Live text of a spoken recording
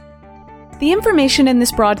The information in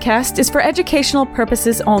this broadcast is for educational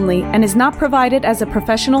purposes only and is not provided as a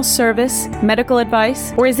professional service, medical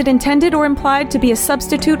advice, or is it intended or implied to be a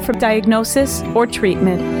substitute for diagnosis or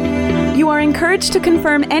treatment. You are encouraged to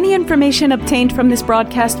confirm any information obtained from this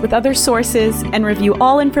broadcast with other sources and review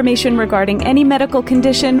all information regarding any medical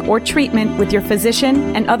condition or treatment with your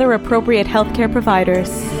physician and other appropriate healthcare providers.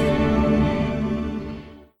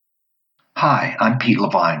 Hi, I'm Pete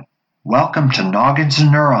Levine. Welcome to Noggins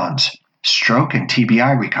and Neurons, Stroke and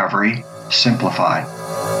TBI Recovery Simplified.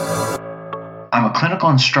 I'm a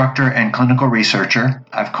clinical instructor and clinical researcher.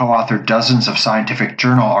 I've co-authored dozens of scientific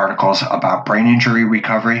journal articles about brain injury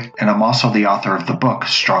recovery, and I'm also the author of the book,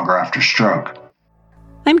 Stronger After Stroke.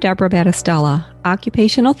 I'm Deborah Battistella,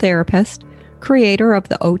 occupational therapist, creator of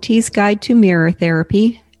the OT's Guide to Mirror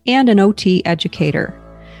Therapy, and an OT educator.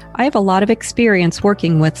 I have a lot of experience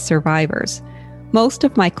working with survivors. Most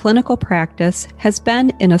of my clinical practice has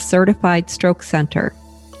been in a certified stroke center.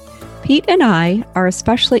 Pete and I are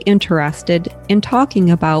especially interested in talking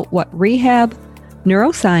about what rehab,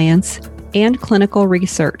 neuroscience, and clinical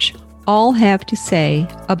research all have to say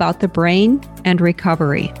about the brain and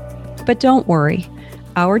recovery. But don't worry,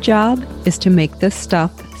 our job is to make this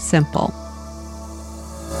stuff simple.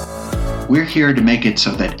 We're here to make it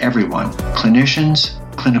so that everyone, clinicians,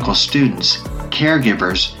 clinical students,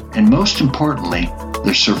 caregivers, and most importantly,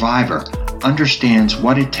 the survivor, understands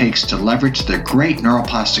what it takes to leverage their great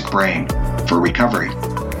neuroplastic brain for recovery.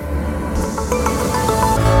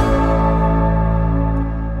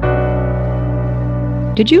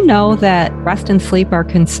 Did you know that rest and sleep are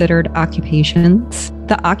considered occupations?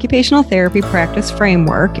 The Occupational Therapy Practice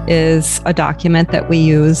Framework is a document that we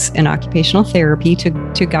use in occupational therapy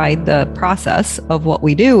to guide the process of what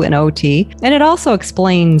we do in OT. And it also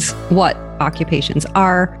explains what occupations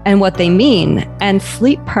are and what they mean. And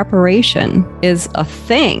sleep preparation is a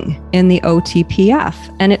thing in the OTPF.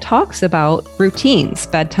 And it talks about routines,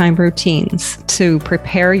 bedtime routines, to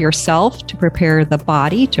prepare yourself, to prepare the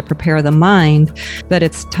body, to prepare the mind, that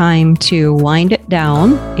it's time to wind it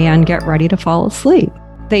down and get ready to fall asleep.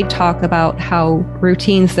 They talk about how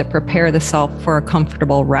routines that prepare the self for a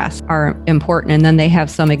comfortable rest are important. And then they have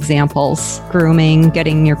some examples: grooming,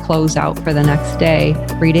 getting your clothes out for the next day,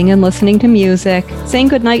 reading and listening to music, saying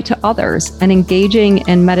goodnight to others, and engaging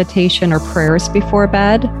in meditation or prayers before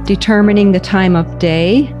bed, determining the time of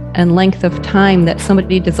day and length of time that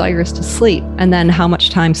somebody desires to sleep, and then how much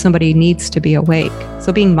time somebody needs to be awake.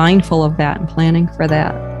 So being mindful of that and planning for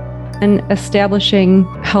that. And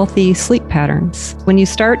establishing healthy sleep patterns. When you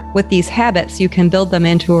start with these habits, you can build them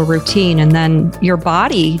into a routine, and then your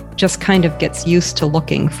body just kind of gets used to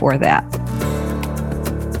looking for that.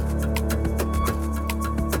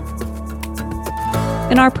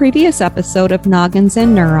 In our previous episode of Noggins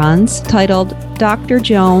and Neurons, titled Dr.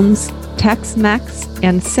 Jones, Tex-Mex,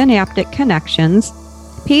 and Synaptic Connections,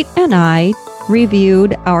 Pete and I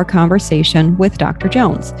reviewed our conversation with Dr.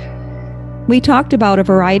 Jones. We talked about a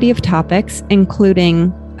variety of topics,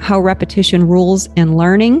 including how repetition rules in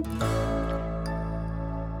learning,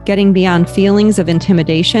 getting beyond feelings of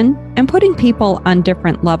intimidation, and putting people on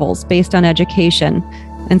different levels based on education,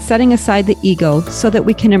 and setting aside the ego so that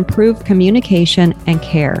we can improve communication and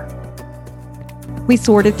care. We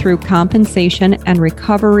sorted through compensation and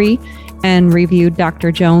recovery and reviewed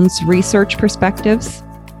Dr. Jones' research perspectives.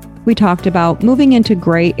 We talked about moving into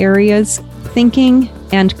gray areas, thinking,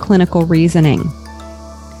 and clinical reasoning.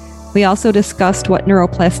 We also discussed what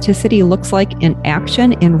neuroplasticity looks like in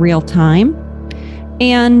action in real time,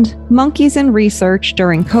 and monkeys in research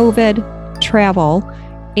during COVID, travel,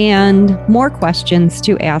 and more questions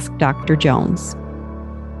to ask Dr. Jones.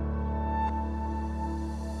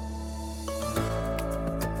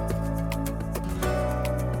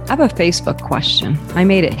 I have a Facebook question. I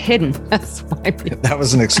made it hidden. That's why. That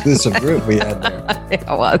was an exclusive group we had there. It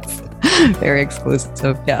was very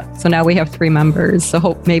exclusive. Yeah. So now we have 3 members.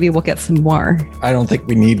 So maybe we'll get some more. I don't think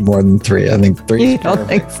we need more than 3. I think 3 is don't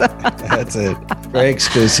think so. That's it. Very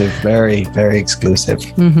exclusive. Very, very exclusive.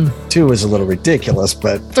 Mm-hmm. 2 is a little ridiculous,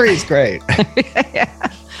 but 3 is great.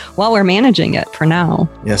 Yeah. Well, we're managing it for now.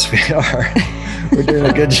 Yes, we are. We're doing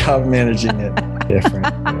a good job managing it.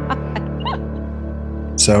 Different.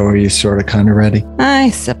 So are you sort of kind of ready?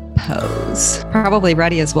 I suppose. Probably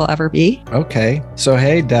ready as we'll ever be. Okay. So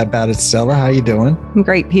hey, Dad Battistella, how you doing? I'm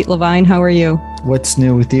great, Pete Levine. How are you? What's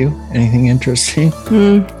new with you? Anything interesting?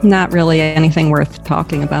 Not really anything worth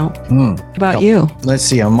talking about. About you? Let's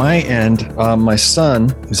see. On my end, my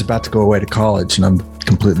son is about to go away to college, and I'm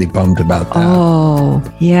completely bummed about that. Oh,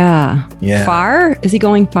 yeah. Yeah. Far? Is he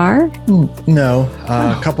going far? No,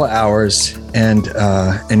 a couple of hours, and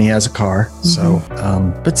he has a car. So,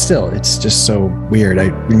 but still, it's just so weird. I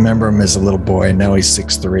remember him as a little boy, and now he's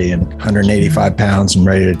 6'3" and 185 pounds and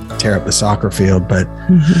ready to tear up the soccer field. But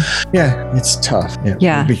yeah, it's tough.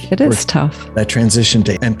 Yeah, it is tough. That transition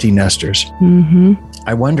to empty nesters.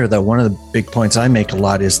 I wonder, though, one of the big points I make a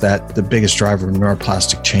lot is that the biggest driver of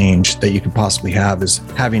neuroplastic change that you could possibly have is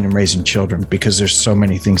having and raising children, because there's so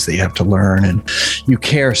many things that you have to learn, and you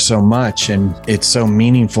care so much, and it's so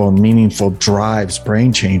meaningful drives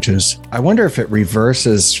brain changes. I wonder if it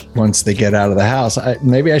reverses once they get out of the house.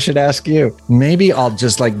 Maybe I should ask you. Maybe I'll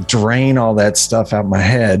just like drain all that stuff out my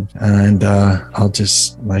head, and I'll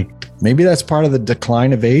just like, maybe that's part of the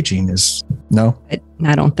decline of aging is no?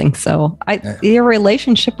 I don't think so. Your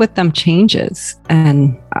relationship with them changes.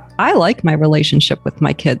 And I like my relationship with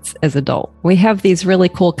my kids as adults. We have these really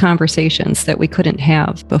cool conversations that we couldn't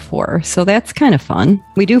have before. So that's kind of fun.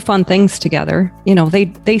 We do fun things together. You know,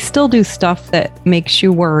 they still do stuff that makes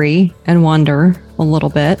you worry and wonder a little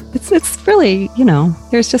bit. It's really, you know,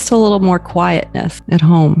 there's just a little more quietness at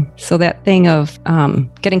home. So that thing of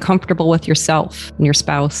getting comfortable with yourself and your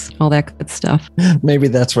spouse, all that good stuff. Maybe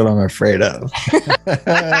that's what I'm afraid of.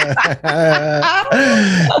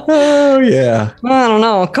 Oh, yeah. Well, I don't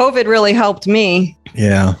know. COVID really helped me.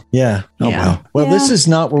 Yeah. Oh, well. Well, this is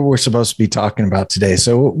not what we're supposed to be talking about today.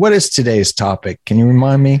 So what is today's topic? Can you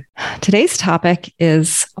remind me? Today's topic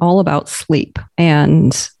is all about sleep.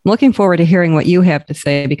 And I'm looking forward to hearing what you have to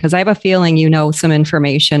say, because I have a feeling you know some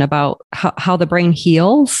information about how the brain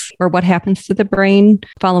heals or what happens to the brain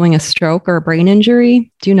following a stroke or a brain injury.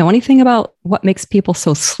 Do you know anything about what makes people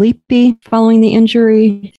so sleepy following the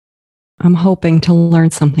injury? I'm hoping to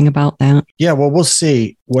learn something about that. Yeah, well, we'll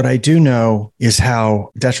see. What I do know is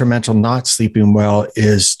how detrimental not sleeping well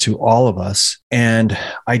is to all of us. And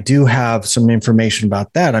I do have some information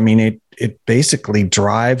about that. I mean, it basically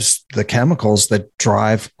drives the chemicals that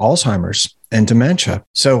drive Alzheimer's and dementia.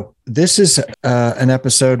 So this is an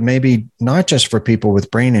episode maybe not just for people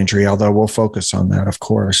with brain injury, although we'll focus on that, of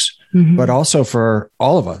course, but also for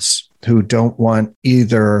all of us who don't want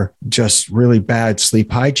either just really bad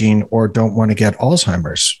sleep hygiene or don't want to get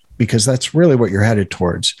Alzheimer's, because that's really what you're headed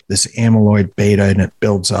towards, this amyloid beta, and it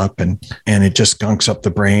builds up and it just gunks up the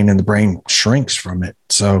brain and the brain shrinks from it.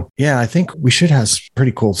 So yeah, I think we should have some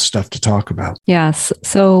pretty cool stuff to talk about. Yes.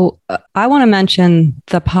 So I want to mention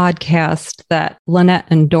the podcast that Lynette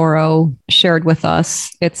and Doro shared with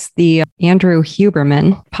us. It's the Andrew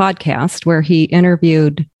Huberman podcast, where he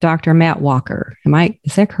interviewed Dr. Matt Walker.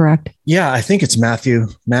 Is that correct? Yeah, I think it's Matthew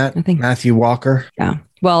Walker. Yeah.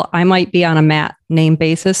 Well, I might be on a Matt name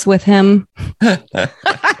basis with him. I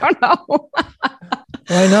don't know.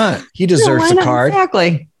 Why not? He deserves a card.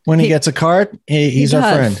 Exactly. When he gets a card, he's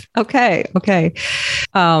our friend. Okay.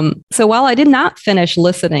 So while I did not finish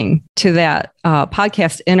listening to that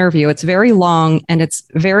podcast interview, it's very long and it's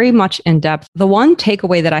very much in depth. The one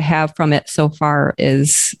takeaway that I have from it so far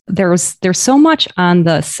is there's so much on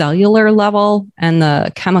the cellular level and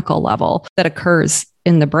the chemical level that occurs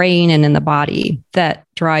in the brain and in the body that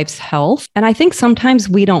drives health. And I think sometimes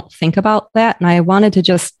we don't think about that. And I wanted to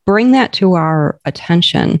just bring that to our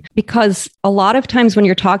attention, because a lot of times when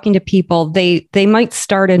you're talking to people, they might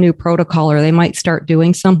start a new protocol or they might start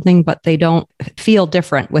doing something, but they don't feel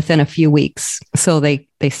different within a few weeks. So they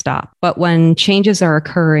stop. But when changes are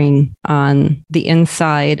occurring on the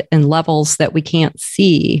inside and levels that we can't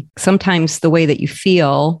see, sometimes the way that you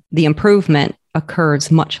feel, the improvement occurs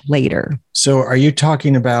much later. So are you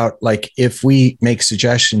talking about, like, if we make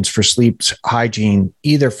suggestions for sleep hygiene,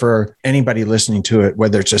 either for anybody listening to it,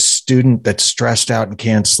 whether it's a student that's stressed out and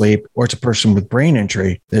can't sleep, or it's a person with brain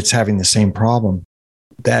injury that's having the same problem,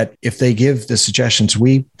 that if they give the suggestions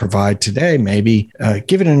we provide today, maybe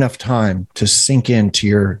give it enough time to sink into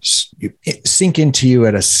you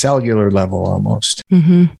at a cellular level almost.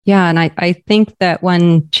 Mm-hmm. Yeah. And I think that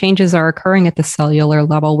when changes are occurring at the cellular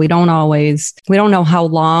level, we don't know how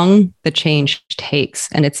long the change takes,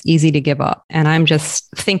 and it's easy to give up. And I'm just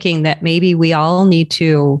thinking that maybe we all need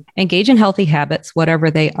to engage in healthy habits,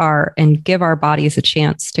 whatever they are, and give our bodies a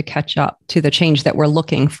chance to catch up to the change that we're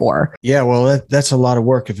looking for. Yeah, well, that's a lot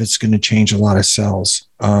of work if it's going to change a lot of cells.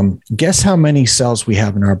 Guess how many cells we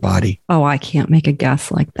have in our body? Oh, I can't make a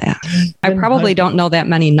guess like that. I probably don't know that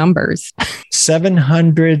many numbers.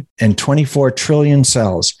 724 trillion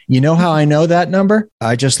cells. You know how I know that number?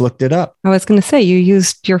 I just looked it up. I was going to say, you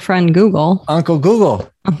used your friend Google. Uncle Google.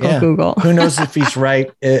 Uncle Google. Who knows if he's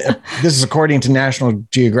right? This is according to National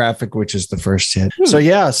Geographic, which is the first hit.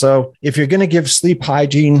 So if you're going to give sleep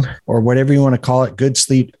hygiene or whatever you want to call it, good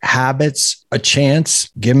sleep habits a chance,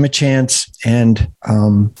 give them a chance and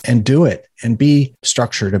do it and be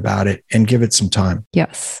structured about it and give it some time.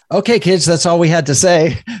 Yes. Okay, kids, that's all we had to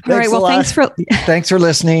say. All right. Well, thanks for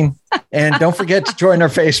listening. And don't forget to join our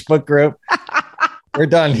Facebook group. We're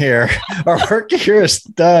done here. Our work here is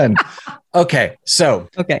done. Okay. So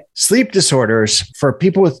sleep disorders for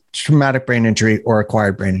people with traumatic brain injury or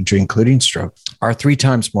acquired brain injury, including stroke, are 3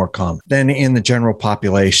 times more common than in the general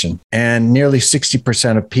population. And nearly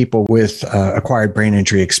 60% of people with acquired brain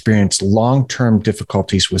injury experience long-term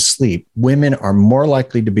difficulties with sleep. Women are more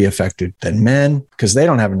likely to be affected than men because they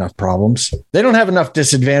don't have enough problems. They don't have enough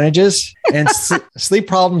disadvantages. And sleep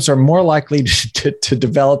problems are more likely to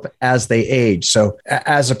develop as they age. So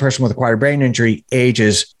as a person with acquired brain injury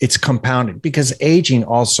ages, it's compounded because aging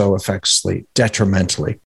also affects sleep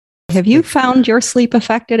detrimentally. Have you found your sleep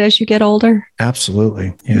affected as you get older?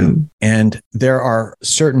 Absolutely. Yeah. And there are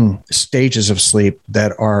certain stages of sleep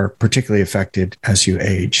that are particularly affected as you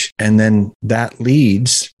age. And then that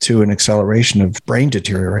leads to an acceleration of brain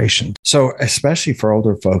deterioration. So especially for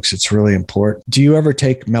older folks, it's really important. Do you ever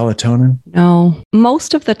take melatonin? No.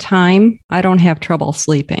 Most of the time, I don't have trouble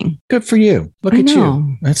sleeping. Good for you. Look at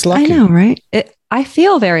you. That's lucky. I know, right? I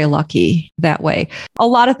feel very lucky that way. A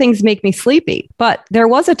lot of things make me sleepy, but there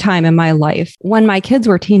was a time in my life when my kids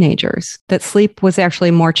were teenagers that sleep was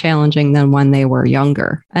actually more challenging than when they were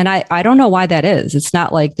younger. And I don't know why that is. It's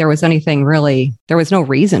not like there was anything really, there was no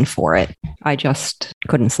reason for it. I just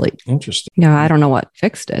couldn't sleep. Interesting. Yeah, I don't know what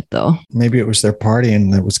fixed it though. Maybe it was their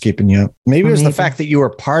partying that was keeping you up. Maybe it was the fact that you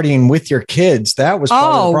were partying with your kids. That was part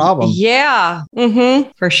of the problem. Yeah,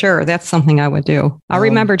 for sure. That's something I would do. I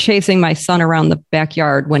remember chasing my son around the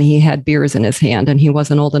backyard when he had beers in his hand and he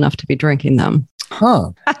wasn't old enough to be drinking them.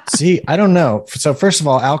 See, I don't know. So first of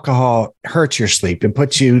all, alcohol hurts your sleep. It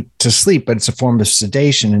puts you to sleep, but it's a form of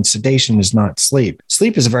sedation, and sedation is not sleep.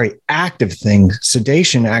 Sleep is a very active thing.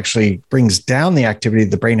 Sedation actually brings down the activity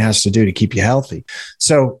the brain has to do to keep you healthy.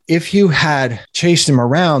 So if you had chased him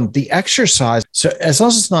around, the exercise, so as long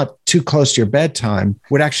as it's not too close to your bedtime,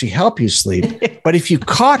 would actually help you sleep. But if you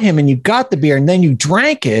caught him and you got the beer and then you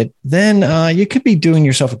drank it, then you could be doing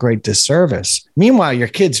yourself a great disservice. Meanwhile, your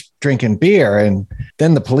kid's drinking beer and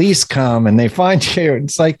then the police come and they find you.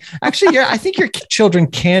 It's like, actually, I think your children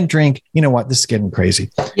can drink. You know what? This is getting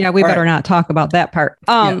crazy. Yeah, we better not talk about that part.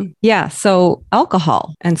 So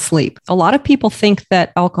alcohol and sleep. A lot of people think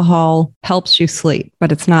that alcohol helps you sleep,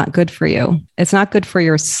 but it's not good for you. It's not good for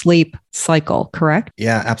your sleep cycle, correct?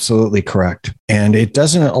 Yeah, absolutely correct. And it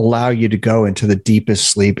doesn't allow you to go into the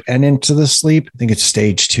deepest sleep and into the sleep. I think it's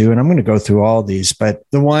stage 2. And I'm going to go through all these, but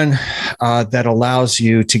the one that allows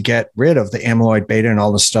you to get rid of the amyloid beta and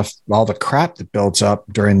all the stuff, all the crap that builds up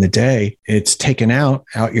during the day, it's taken out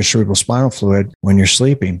your cerebral spinal fluid when you're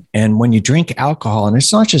sleeping. And when you drink alcohol, and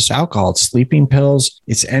it's not just alcohol, it's sleeping pills,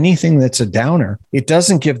 it's anything that's a downer. It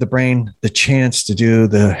doesn't give the brain the chance to do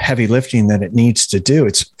the heavy lifting that it needs to do.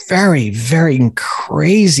 It's very, very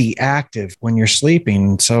crazy active when you're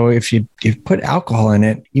sleeping. So if you put alcohol in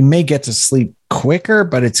it, you may get to sleep quicker,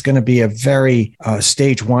 but it's going to be a very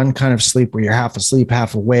stage 1 kind of sleep where you're half asleep,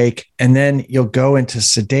 half awake. And then you'll go into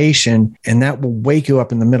sedation and that will wake you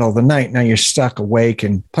up in the middle of the night. Now you're stuck awake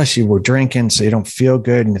and plus you were drinking, so you don't feel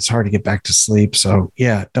good and it's hard to get back to sleep. So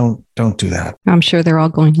yeah, don't do that. I'm sure they're all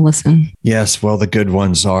going to listen. Yes. Well, the good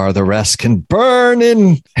ones are. The rest can burn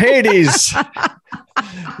in Hades.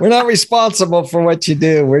 We're not responsible for what you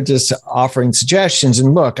do. We're just offering suggestions.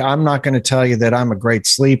 And look, I'm not going to tell you that I'm a great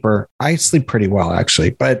sleeper. I sleep pretty well, actually,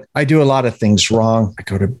 but I do a lot of things wrong. I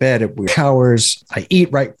go to bed at weird hours. I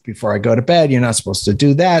eat right before I go to bed. You're not supposed to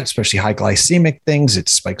do that, especially high glycemic things. It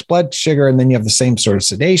spikes blood sugar. And then you have the same sort of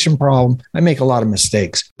sedation problem. I make a lot of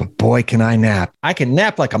mistakes, but boy, can I nap. I can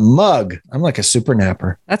nap like a mug. I'm like a super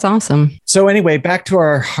napper. That's awesome. So anyway, back to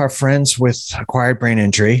our friends with acquired brain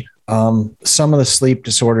injury. Some of the sleep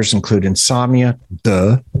disorders include insomnia,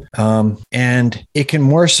 and it can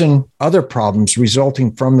worsen other problems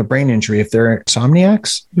resulting from the brain injury if they're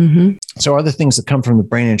insomniacs. Mm-hmm. So other things that come from the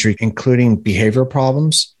brain injury, including behavioral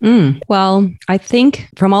problems. Well, I think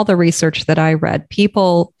from all the research that I read,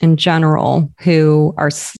 people in general who are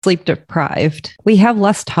sleep deprived, we have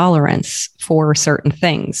less tolerance for certain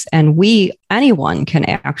things. And anyone can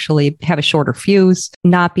actually have a shorter fuse,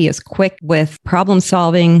 not be as quick with problem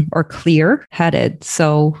solving or clear-headed.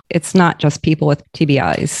 So it's not just people with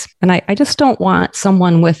TBIs. injuries. And I just don't want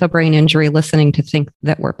someone with a brain injury listening to think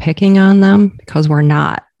that we're picking on them, because we're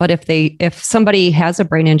not. But if somebody has a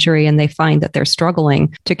brain injury and they find that they're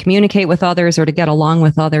struggling to communicate with others or to get along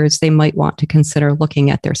with others, they might want to consider looking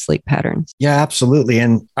at their sleep patterns. Yeah, absolutely.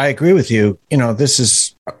 And I agree with you. This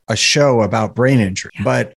is a show about brain injury,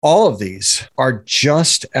 but all of these are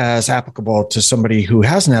just as applicable to somebody who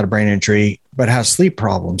hasn't had a brain injury but has sleep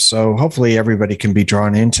problems. So hopefully everybody can be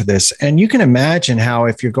drawn into this. And you can imagine how,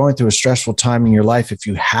 if you're going through a stressful time in your life, if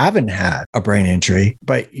you haven't had a brain injury,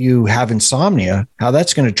 but you have insomnia, how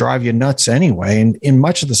that's going to drive you nuts anyway, and in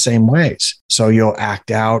much of the same ways. So you'll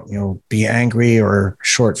act out, you'll be angry or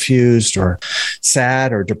short fused or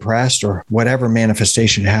sad or depressed or whatever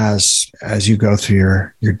manifestation it has as you go through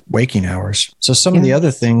your waking hours. So some of the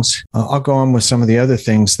other things, I'll go on with some of the other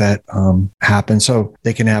things that happen. So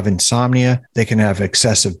they can have insomnia. They can have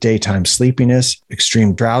excessive daytime sleepiness,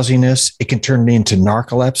 extreme drowsiness. It can turn into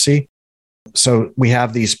narcolepsy. So we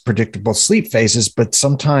have these predictable sleep phases, but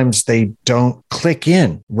sometimes they don't click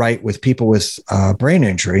in right with people with brain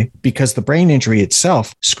injury, because the brain injury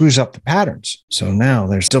itself screws up the patterns. So now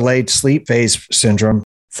there's delayed sleep phase syndrome.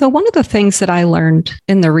 So one of the things that I learned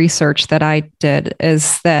in the research that I did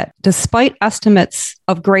is that despite estimates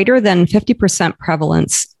of greater than 50%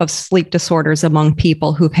 prevalence of sleep disorders among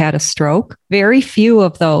people who've had a stroke, very few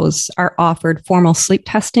of those are offered formal sleep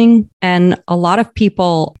testing. And a lot of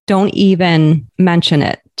people don't even mention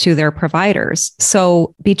it to their providers.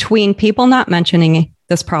 So between people not mentioning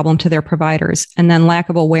this problem to their providers and then lack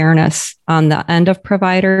of awareness on the end of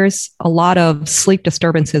providers, a lot of sleep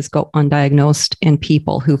disturbances go undiagnosed in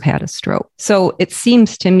people who've had a stroke. So it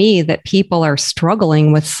seems to me that people are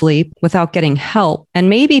struggling with sleep without getting help. And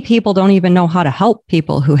maybe people don't even know how to help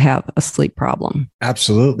people who have a sleep problem.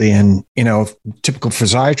 Absolutely. And, typical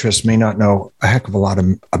physiatrists may not know a heck of a lot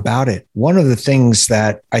about it. One of the things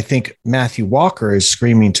that I think Matthew Walker is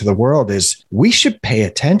screaming to the world is, we should pay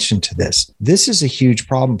attention to this. This is a huge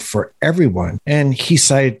problem for everyone. And he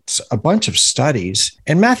cites a bunch of studies.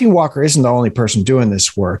 And Matthew Walker isn't the only person doing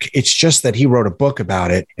this work. It's just that he wrote a book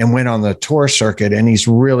about it and went on the tour circuit, and he's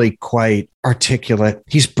really quite articulate.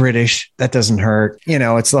 He's British. That doesn't hurt.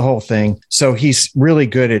 It's the whole thing. So he's really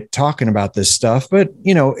good at talking about this stuff. But,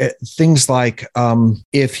 things like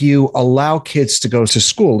if you allow kids to go to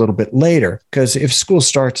school a little bit later, because if school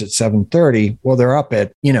starts at 7:30, well, they're up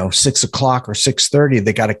at, 6 o'clock or 6:30.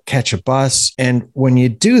 They got to catch a bus. And when you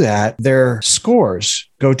do that, their scores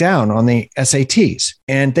go down on the SATs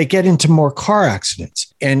and they get into more car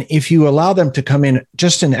accidents. And if you allow them to come in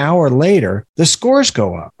just an hour later, the scores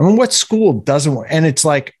go up. I mean, what school doesn't want, and it's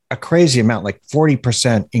like a crazy amount, like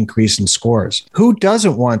 40% increase in scores. Who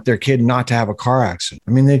doesn't want their kid not to have a car accident?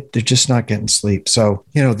 I mean, they're just not getting sleep. So,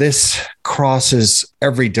 this crosses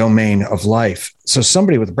every domain of life. So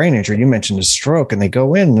somebody with a brain injury, you mentioned a stroke, and they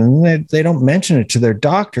go in and they don't mention it to their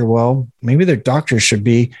doctor. Well, maybe their doctor should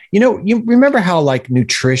be, you remember how like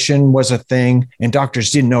nutrition was a thing and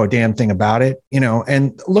doctors didn't know a damn thing about it,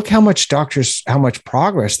 and look how much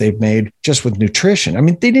progress they've made just with nutrition. I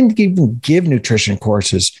mean, they didn't even give nutrition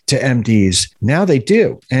courses to MDs. Now they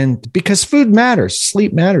do. And because food matters,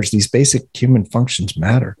 sleep matters, these basic human functions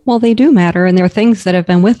matter. Well, they do matter. And they're things that have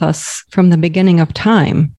been with us from the beginning of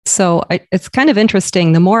time. So it's kind of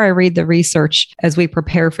interesting. The more I read the research as we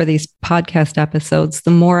prepare for these podcast episodes,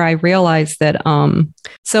 the more I realize that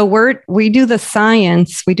we do the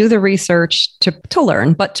science, we do the research to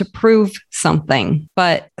learn, but to prove something.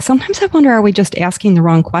 But sometimes I wonder, are we just asking the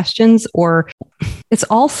wrong questions, or it's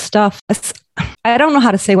all stuff? I don't know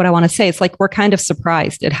how to say what I want to say. It's like we're kind of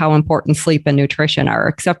surprised at how important sleep and nutrition are,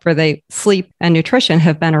 except for sleep and nutrition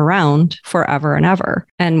have been around forever and ever.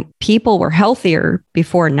 And people were healthier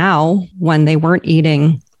before now when they weren't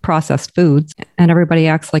eating processed foods, and everybody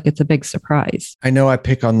acts like it's a big surprise. I know I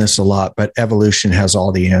pick on this a lot, but evolution has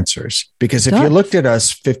all the answers. Because if you looked at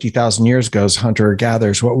us 50,000 years ago as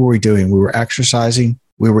hunter-gatherers, what were we doing? We were exercising.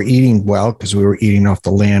 We were eating well because we were eating off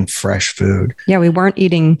the land, fresh food. Yeah, we weren't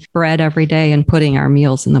eating bread every day and putting our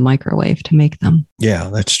meals in the microwave to make them. Yeah,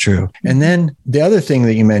 that's true. And then the other thing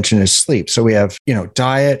that you mentioned is sleep. So we have,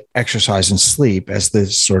 diet, exercise, and sleep as the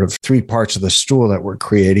sort of three parts of the stool that we're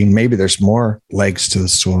creating. Maybe there's more legs to the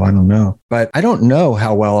stool. I don't know. But I don't know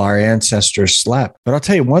how well our ancestors slept. But I'll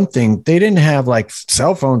tell you one thing, they didn't have like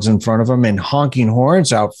cell phones in front of them and honking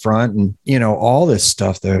horns out front and, all this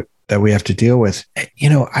stuff that we have to deal with.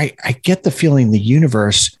 I get the feeling the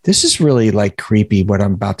universe, this is really like creepy what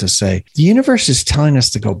I'm about to say. The universe is telling us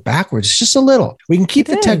to go backwards just a little. We can keep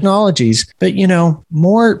the technologies, but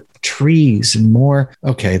more trees and more.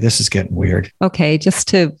 Okay, this is getting weird. Okay, just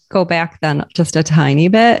to go back then just a tiny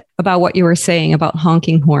bit about what you were saying about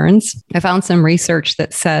honking horns. I found some research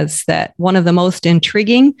that says that one of the most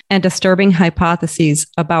intriguing and disturbing hypotheses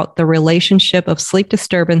about the relationship of sleep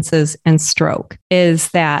disturbances and stroke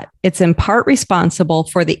is that it's in part responsible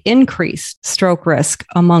for the increased stroke risk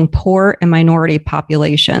among poor and minority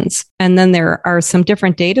populations. And then there are some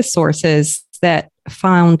different data sources that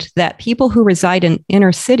found that people who reside in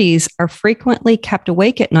inner cities are frequently kept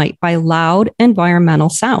awake at night by loud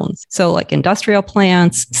environmental sounds. So like industrial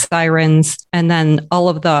plants, sirens, and then all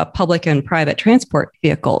of the public and private transport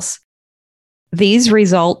vehicles. These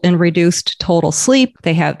result in reduced total sleep.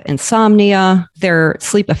 They have insomnia. Their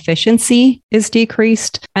sleep efficiency is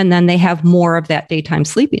decreased. And then they have more of that daytime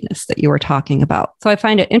sleepiness that you were talking about. So I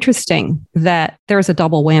find it interesting that there's a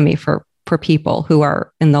double whammy for people who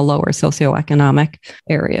are in the lower socioeconomic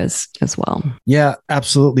areas as well. Yeah,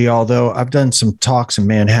 absolutely. Although I've done some talks in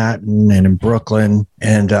Manhattan and in Brooklyn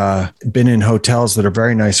and been in hotels that are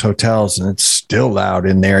very nice hotels, and it's still loud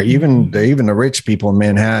in there. Even the rich people in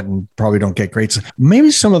Manhattan probably don't get great. Maybe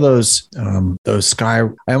some of those I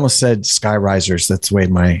almost said sky risers. That's the way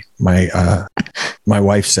my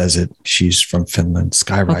wife says it. She's from Finland.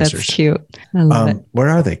 Sky risers. That's cute. I love it. What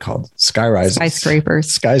are they called? Sky risers.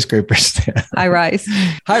 Skyscrapers. High rise.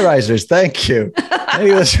 High risers. Thank you.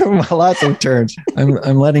 Maybe those are lots of terms.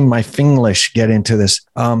 I'm letting my Finglish get into this.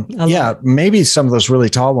 Maybe some of those really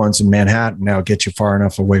tall ones in Manhattan now get you far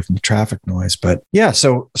enough away from the traffic noise. But yeah,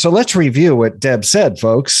 so let's review what Deb said,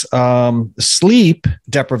 folks. Sleep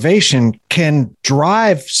deprivation can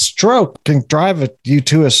drive you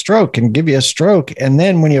to a stroke, can give you a stroke. And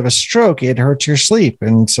then when you have a stroke, it hurts your sleep.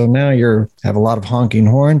 And so now you have a lot of honking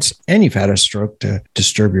horns and you've had a stroke to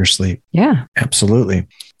disturb your sleep. Yeah, absolutely.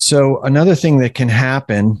 So another thing that can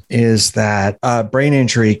happen is that brain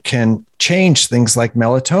injury can change things like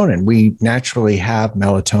melatonin. We naturally have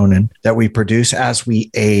melatonin that we produce as we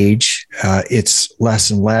age. It's less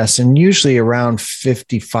and less. And usually around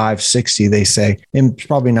 55, 60, they say, and it's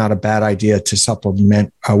probably not a bad idea to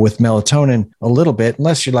supplement with melatonin a little bit,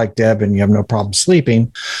 unless you're like Deb and you have no problem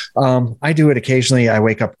sleeping. I do it occasionally. I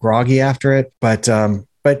wake up groggy after it,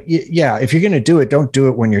 But yeah, if you're going to do it, don't do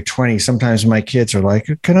it when you're 20. Sometimes my kids are like,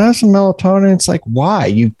 can I have some melatonin? It's like, why?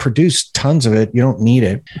 You produce tons of it. You don't need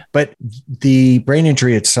it. But the brain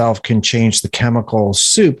injury itself can change the chemical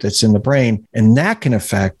soup that's in the brain, and that can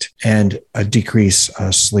affect and decrease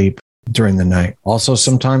sleep during the night. Also,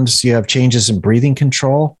 sometimes you have changes in breathing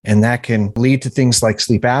control, and that can lead to things like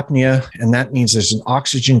sleep apnea. And that means there's an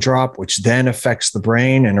oxygen drop, which then affects the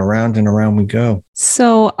brain, and around we go.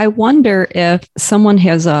 So I wonder if someone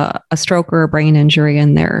has a stroke or a brain injury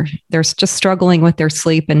and they're just struggling with their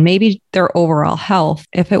sleep and maybe their overall health,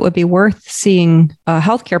 if it would be worth seeing a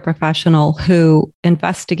healthcare professional who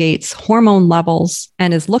investigates hormone levels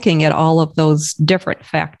and is looking at all of those different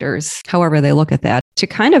factors, however they look at that, to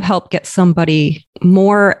kind of help get somebody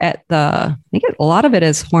more at I think a lot of it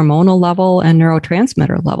is hormonal level and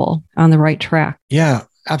neurotransmitter level on the right track. Yeah,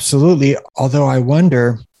 absolutely. Although I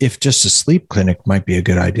wonder if just a sleep clinic might be a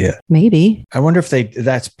good idea. Maybe. I wonder if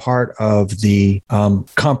that's part of the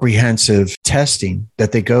comprehensive testing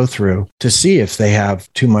that they go through to see if they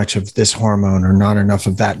have too much of this hormone or not enough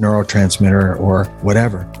of that neurotransmitter or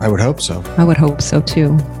whatever. I would hope so. I would hope so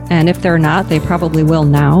too. And if they're not, they probably will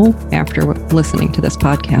now after listening to this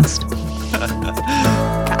podcast.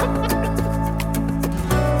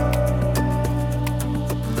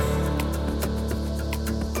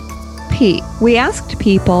 Pete, we asked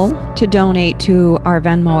people to donate to our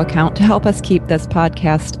Venmo account to help us keep this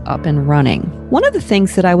podcast up and running. One of the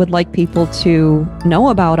things that I would like people to know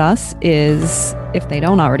about us is, if they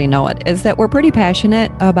don't already know it, is that we're pretty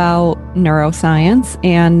passionate about neuroscience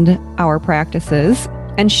and our practices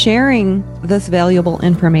and sharing this valuable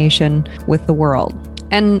information with the world.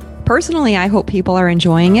 And personally, I hope people are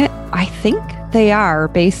enjoying it. I think they are,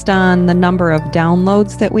 based on the number of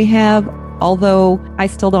downloads that we have, although I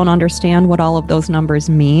still don't understand what all of those numbers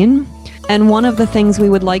mean. And one of the things we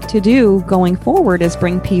would like to do going forward is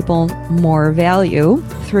bring people more value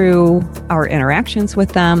through our interactions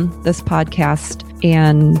with them, this podcast,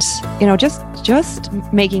 and, just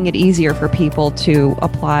making it easier for people to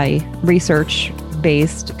apply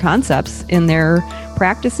research-based concepts in their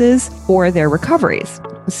practices or their recoveries.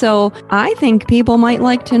 So I think people might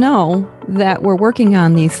like to know that we're working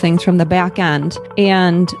on these things from the back end,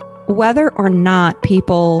 and whether or not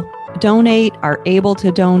people are able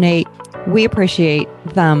to donate, we appreciate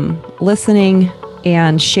them listening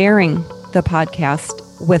and sharing the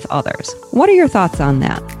podcast with others. What are your thoughts on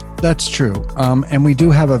that? That's true. And we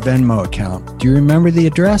do have a Venmo account. Do you remember the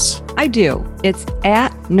address? I do. It's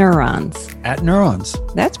at Neurons. At Neurons.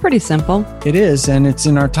 That's pretty simple. It is, and it's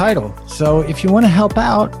in our title. So if you want to help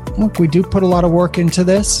out, look, we do put a lot of work into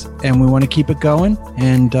this, and we want to keep it going.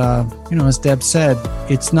 And, as Deb said,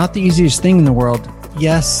 it's not the easiest thing in the world.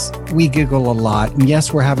 Yes, we giggle a lot, and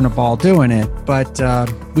yes, we're having a ball doing it, but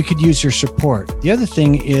we could use your support. The other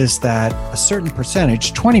thing is that a certain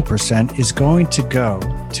percentage, 20%, is going to go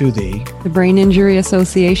to the Brain Injury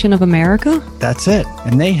Association of America. That's it.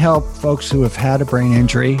 And they help folks who have had a brain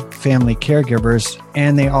injury, family caregivers,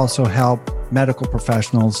 and they also help medical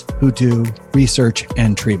professionals who do research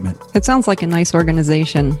and treatment. It sounds like a nice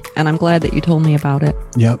organization, and I'm glad that you told me about it.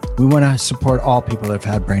 Yep. We want to support all people that have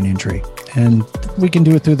had brain injury. And we can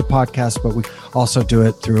do it through the podcast, but we also do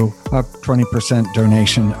it through a 20%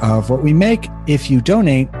 donation of what we make if you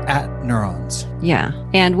donate at Neurons. Yeah.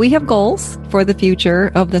 And we have goals for the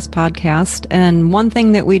future of this podcast. And one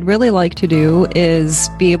thing that we'd really like to do is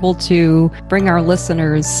be able to bring our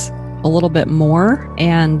listeners a little bit more.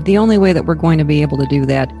 And the only way that we're going to be able to do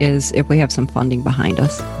that is if we have some funding behind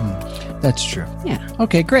us. That's true. Yeah.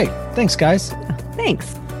 Okay, great. Thanks, guys.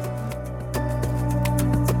 Thanks.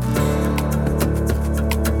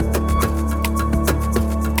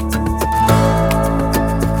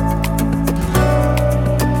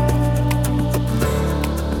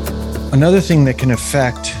 Another thing that can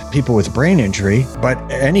affect people with brain injury, but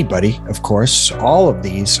anybody, of course, all of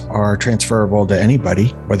these are transferable to anybody,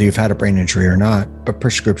 whether you've had a brain injury or not, but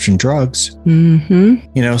prescription drugs.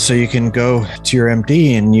 Mm-hmm. So you can go to your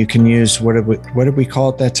MD and you can use, what did we call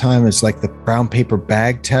it that time? It's like the brown paper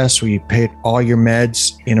bag test, where you put all your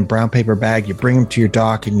meds in a brown paper bag, you bring them to your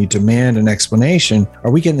doc and you demand an explanation.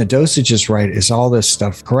 Are we getting the dosages right? Is all this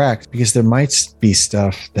stuff correct? Because there might be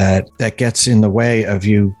stuff that gets in the way of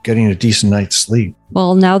you getting a decent night's sleep.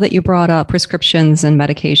 Well, now that you brought up prescriptions and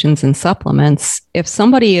medications and supplements, if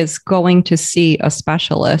somebody is going to see a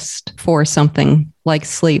specialist for something like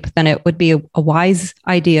sleep, then it would be a wise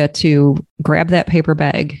idea to grab that paper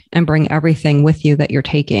bag and bring everything with you that you're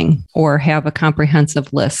taking, or have a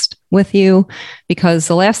comprehensive list with you, because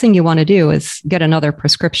the last thing you want to do is get another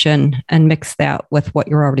prescription and mix that with what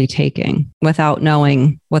you're already taking without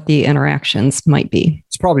knowing what the interactions might be.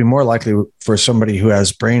 It's probably more likely for somebody who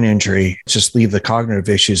has brain injury, just leave the cognitive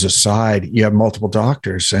issues aside. You have multiple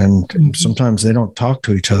doctors, and sometimes they don't talk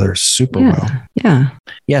to each other super well.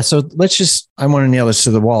 Yeah. So I want to nail this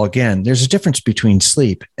to the wall again. There's a difference between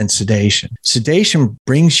sleep and sedation. Sedation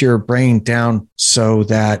brings your brain down so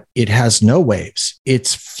that it has no waves.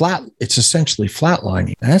 It's flat. It's essentially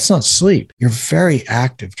flatlining. And that's not sleep. You're very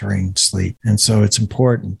active during sleep. And so it's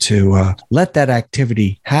important to let that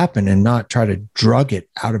activity happen and not try to drug it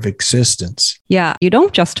out of existence. Yeah. You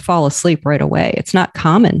don't just fall asleep right away. It's not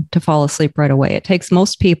common to fall asleep right away. It takes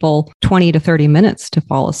most people 20 to 30 minutes to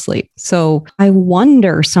fall asleep. So I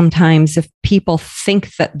wonder sometimes if people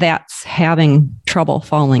think that that's having trouble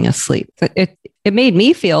falling asleep. It made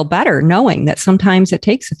me feel better knowing that sometimes it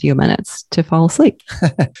takes a few minutes to fall asleep.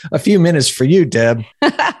 A few minutes for you, Deb.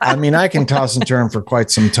 I mean, I can toss and turn for quite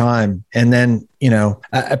some time. And then,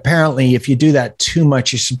 apparently if you do that too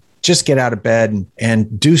much, you should just get out of bed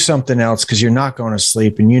and do something else, because you're not going to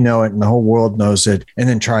sleep and you know it and the whole world knows it, and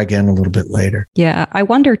then try again a little bit later. Yeah. I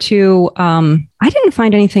wonder too, I didn't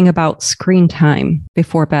find anything about screen time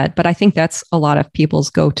before bed, but I think that's a lot of people's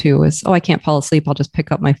go-to is, I can't fall asleep. I'll just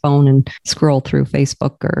pick up my phone and scroll through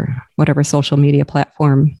Facebook or whatever social media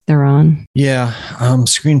platform they're on. Yeah.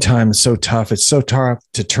 Screen time is so tough. It's so tough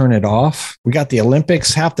to turn it off. We got the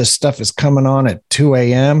Olympics. Half this stuff is coming on at 2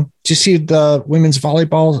 a.m. Did you see the women's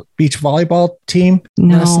beach volleyball team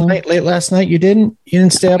No. late last night? You didn't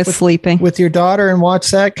stay up sleeping with your daughter and watch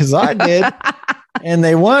that? Because I did. And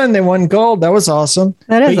they won gold. That was awesome.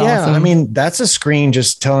 That is awesome. I mean, that's a screen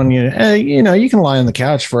just telling you, you can lie on the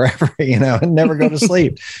couch forever, and never go to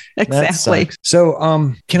sleep. Exactly.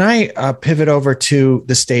 So, can I pivot over to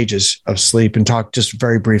the stages of sleep and talk just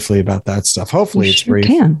very briefly about that stuff? Hopefully it's brief.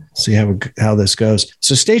 Can. See how this goes.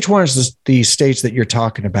 So stage 1 is the stage that you're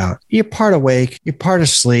talking about. You're part awake, you're part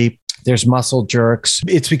asleep. There's muscle jerks.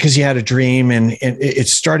 It's because you had a dream and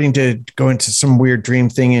it's starting to go into some weird dream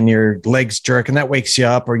thing and your legs jerk and that wakes you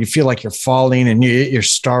up, or you feel like you're falling and you're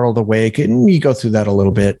startled awake, and you go through that a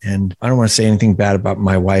little bit. And I don't want to say anything bad about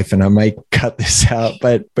my wife, and I might cut this out,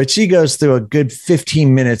 but she goes through a good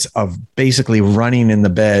 15 minutes of basically running in the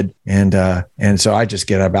bed. And so I just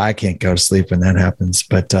get up. I can't go to sleep when that happens.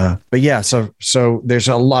 But yeah, so there's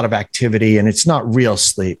a lot of activity and it's not real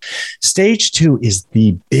sleep. Stage 2 is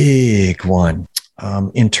the big one.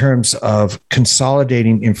 in terms of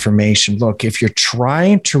consolidating information. Look, if you're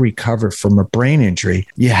trying to recover from a brain injury,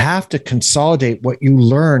 you have to consolidate what you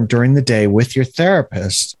learned during the day with your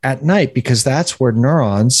therapist at night, because that's where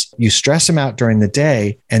neurons, you stress them out during the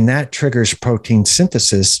day, and that triggers protein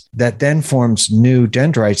synthesis that then forms new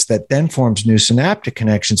dendrites, that then forms new synaptic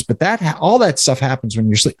connections. But all that stuff happens when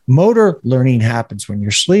you're sleeping. Motor learning happens when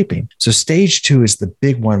you're sleeping. So stage 2 is the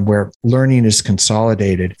big one where learning is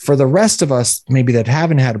consolidated. For the rest of us, maybe that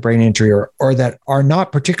haven't had a brain injury or that are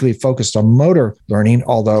not particularly focused on motor learning,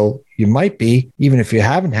 although you might be, even if you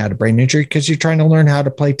haven't had a brain injury, because you're trying to learn how to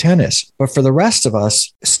play tennis. But for the rest of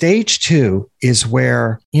us, stage 2 is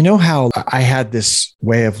where, you know how I had this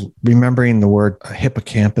way of remembering the word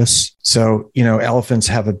hippocampus. So, elephants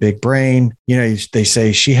have a big brain. They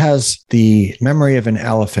say she has the memory of an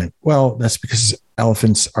elephant. Well, that's because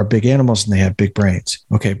elephants are big animals and they have big brains.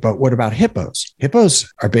 Okay, but what about hippos?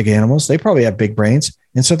 Hippos are big animals. They probably have big brains.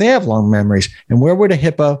 And so they have long memories. And where would a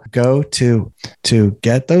hippo go to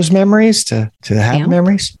get those memories, to have camp?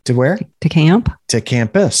 Memories? To where? To camp? To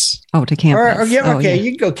campus. Oh, to campus. You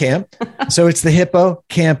can go camp. So it's the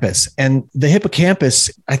hippocampus. And the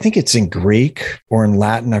hippocampus, I think it's in Greek or in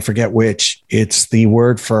Latin, I forget which. It's the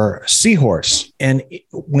word for seahorse. And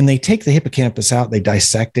when they take the hippocampus out, they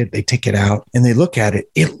dissect it, they take it out, and they look at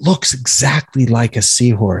it. It looks exactly like a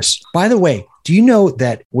seahorse. By the way, do you know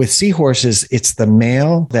that with seahorses, it's the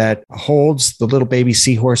male that holds the little baby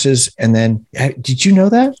seahorses? And then, did you know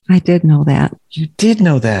that? I did know that. You did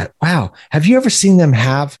know that. Wow. Have you ever seen them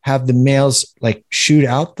have the males like shoot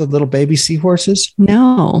out the little baby seahorses?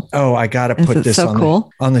 No. Oh, I got to put this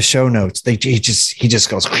on the show notes. He just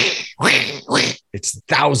goes, it's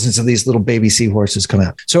thousands of these little baby seahorses come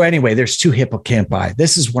out. So anyway, there's 2 hippocampi.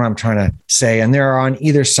 This is what I'm trying to say. And they're on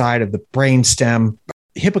either side of the brainstem.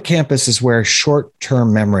 Hippocampus is where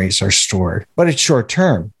short-term memories are stored, but it's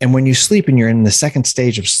short-term. And when you sleep and you're in the second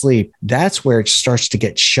stage of sleep, that's where it starts to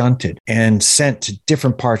get shunted and sent to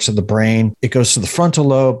different parts of the brain. It goes to the frontal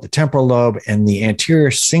lobe, the temporal lobe, and the anterior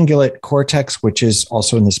cingulate cortex, which is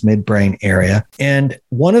also in this midbrain area. And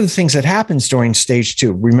one of the things that happens during stage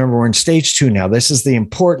 2, remember we're in stage 2 now. This is the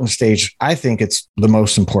important stage. I think it's the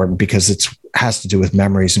most important because it has to do with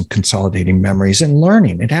memories and consolidating memories and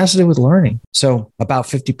learning. It has to do with learning. So about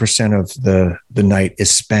 50% of the night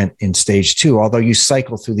is spent in stage 2, although you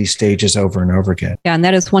cycle through these stages over and over again. Yeah, and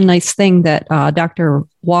that is one nice thing that Dr.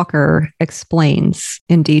 Walker explains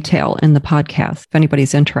in detail in the podcast, if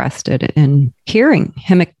anybody's interested in hearing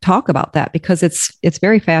him talk about that, because it's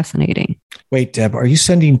very fascinating. Wait, Deb, are you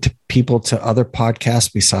sending people to other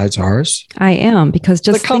podcasts besides ours? I am, because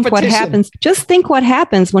just think what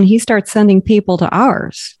happens when he starts sending people to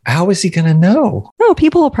ours. How is he going to know? No,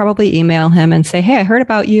 people will probably email him and say, hey, I heard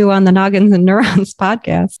about you on the Noggins and Neurons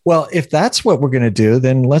podcast. Well, if that's what we're going to do,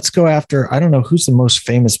 then let's go after, I don't know, who's the most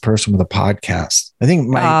famous person with a podcast? I think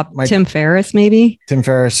my Tim Ferriss, maybe. Tim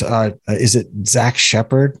Ferriss. Is it Zach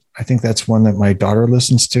Shepard? I think that's one that my daughter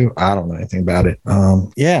listens to. I don't know anything about it.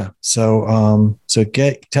 Yeah. So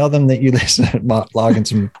tell them that you listen to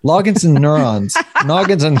Noggins and Neurons,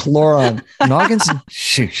 Noggins and Chloron, Noggins.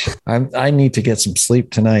 Shoot, I need to get some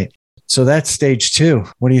sleep tonight. So that's stage 2.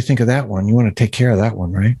 What do you think of that one? You want to take care of that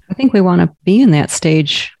one, right? I think we want to be in that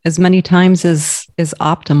stage as many times as is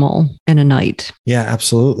optimal in a night. Yeah,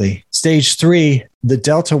 absolutely. Stage 3, the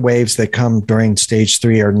delta waves that come during stage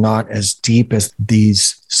 3 are not as deep as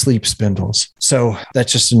these sleep spindles. So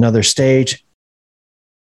that's just another stage.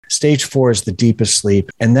 Stage 4 is the deepest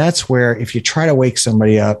sleep. And that's where if you try to wake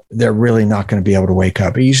somebody up, they're really not going to be able to wake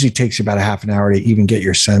up. It usually takes you about a half an hour to even get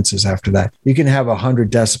your senses after that. You can have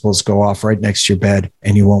 100 decibels go off right next to your bed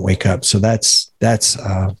and you won't wake up. So that's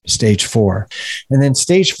stage 4. And then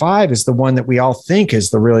stage 5 is the one that we all think is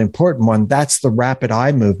the really important one. That's the rapid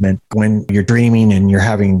eye movement when you're dreaming and you're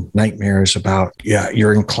having nightmares about,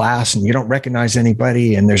 you're in class and you don't recognize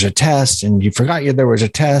anybody and there's a test and you forgot there was a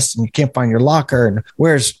test and you can't find your locker and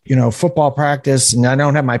where's, football practice and I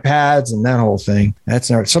don't have my pads and that whole thing.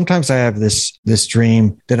 Sometimes I have this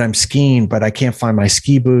dream that I'm skiing, but I can't find my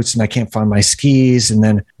ski boots and I can't find my skis. And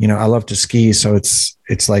then, I love to ski. So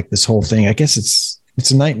it's like this whole thing. I guess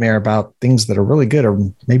it's a nightmare about things that are really good or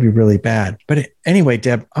maybe really bad. But anyway,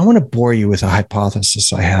 Deb, I want to bore you with a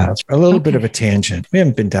hypothesis I have. A little bit of a tangent. We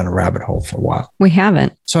haven't been down a rabbit hole for a while. We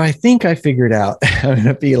haven't. So I think I figured out I'm going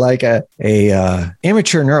to be like a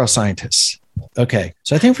amateur neuroscientist. Okay.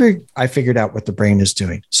 So I think I figured out what the brain is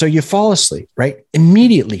doing. So you fall asleep, right?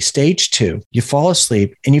 Immediately, stage 2, you fall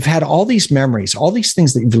asleep and you've had all these memories, all these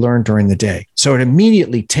things that you've learned during the day. So it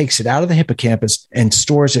immediately takes it out of the hippocampus and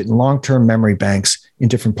stores it in long-term memory banks in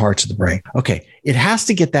different parts of the brain. Okay. it has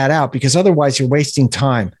to get that out because otherwise you're wasting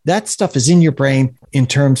time. That stuff is in your brain in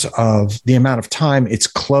terms of the amount of time it's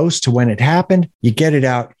close to when it happened. You get it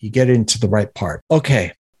out, you get it into the right part.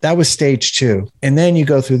 Okay. That was stage 2. And then you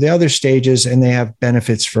go through the other stages and they have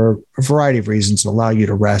benefits for a variety of reasons, allow you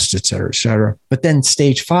to rest, et cetera, et cetera. But then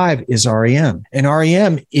stage 5 is REM. And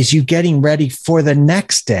REM is you getting ready for the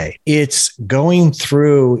next day. It's going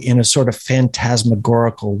through in a sort of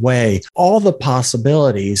phantasmagorical way, all the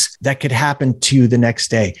possibilities that could happen to you the next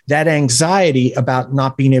day. That anxiety about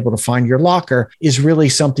not being able to find your locker is really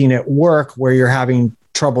something at work where you're having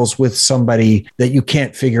troubles with somebody that you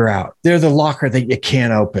can't figure out. They're the locker that you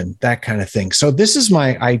can't open, that kind of thing. So this is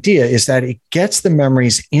my idea, is that it gets the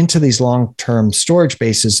memories into these long-term storage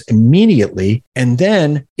bases immediately. And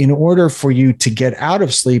then in order for you to get out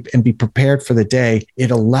of sleep and be prepared for the day,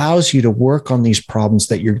 it allows you to work on these problems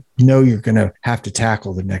that you're going to have to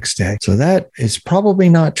tackle the next day. So that is probably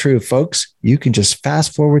not true, folks. You can just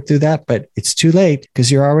fast forward through that, but it's too late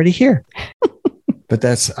because you're already here. But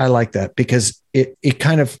I like that because it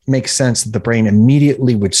kind of makes sense that the brain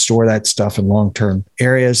immediately would store that stuff in long-term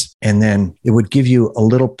areas. And then it would give you a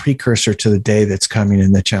little precursor to the day that's coming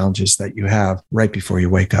and the challenges that you have right before you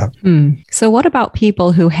wake up. So what about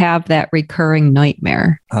people who have that recurring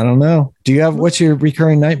nightmare? I don't know. What's your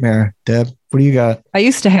recurring nightmare, Deb? What do you got? I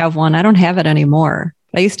used to have one. I don't have it anymore.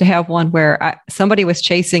 I used to have one where somebody was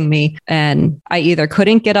chasing me and I either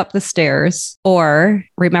couldn't get up the stairs, or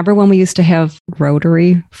remember when we used to have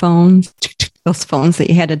rotary phones? Those phones that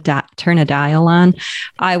you had to turn a dial on.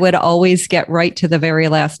 I would always get right to the very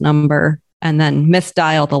last number and then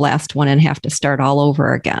misdial the last one and have to start all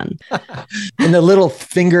over again. And the little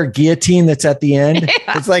finger guillotine that's at the end,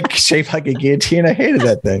 It's like shaped like a guillotine. I hated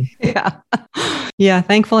that thing. Yeah.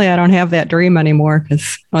 Thankfully, I don't have that dream anymore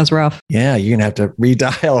because it was rough. Yeah. You're going to have to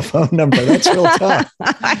redial a phone number. That's real tough.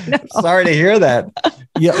 I know. Sorry to hear that.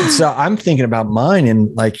 Yeah. So I'm thinking about mine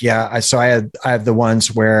and I have the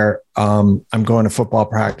ones where I'm going to football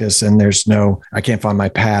practice and I can't find my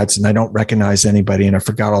pads and I don't recognize anybody and I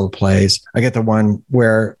forgot all the plays. I get the one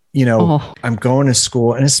where, I'm going to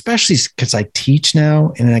school, and especially because I teach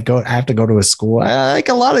now and I have to go to a school. Like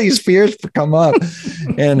a lot of these fears come up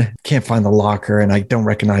and can't find the locker and I don't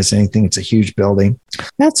recognize anything. It's a huge building.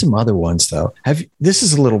 I had some other ones though. This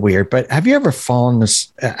is a little weird, but have you ever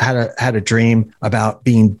had a dream about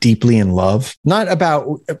being deeply in love? Not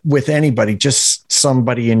about with anybody, just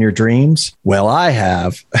somebody in your dreams? Well, I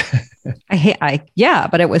have.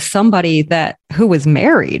 But it was somebody who was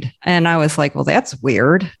married. And I was like, well, that's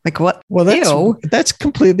weird. Like what? Well, that's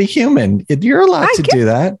completely human. You're allowed to do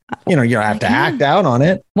that. You don't have to act out on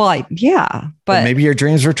it. Well, but maybe your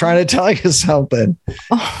dreams were trying to tell you something.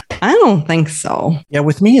 I don't think so. Yeah.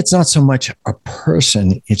 With me, it's not so much a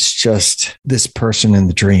person. It's just this person in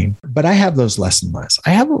the dream. But I have those less and less.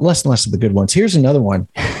 I have less and less of the good ones. Here's another one.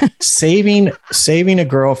 saving a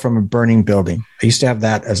girl from a burning building. I used to have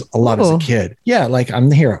that as a kid. Yeah. Like I'm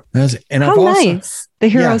the hero. And How nice. The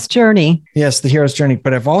hero's journey. Yes, the hero's journey.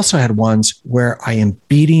 But I've also had ones where I am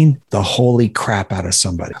beating the holy crap out of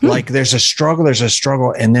somebody. Like there's a struggle.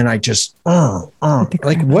 And then I just,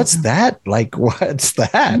 like, what's that? Like, what's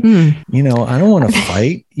that? I don't want to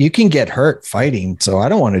fight. You can get hurt fighting. So I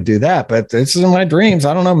don't want to do that. But this is in my dreams.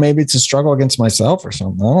 I don't know. Maybe it's a struggle against myself or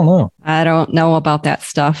something. I don't know. I don't know about that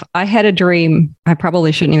stuff. I had a dream. I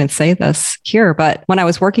probably shouldn't even say this here, but when I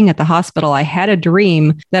was working at the hospital, I had a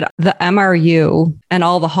dream that the MRU and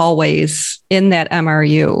all the hallways in that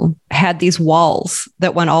MRU had these walls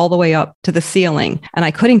that went all the way up to the ceiling and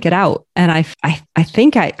I couldn't get out. And I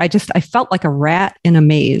think I felt like a rat in a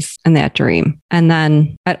maze in that dream. And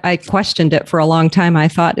then I questioned it for a long time. I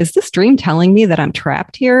thought, is this dream telling me that I'm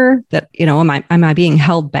trapped here? That, am I being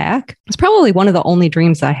held back? It's probably one of the only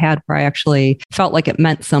dreams I had where I actually felt like it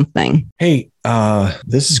meant something. Hey,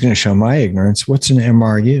 this is going to show my ignorance. What's an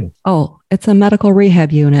MRU? Oh, it's a medical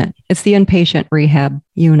rehab unit. It's the inpatient rehab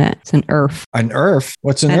unit. It's an IRF. An IRF?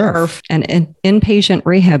 What's an IRF? An inpatient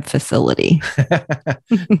rehab facility.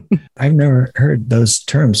 I've never heard those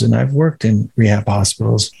terms and I've worked in rehab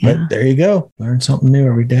hospitals. Yeah. But there you go. Learn something new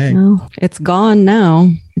every day. No, it's gone now.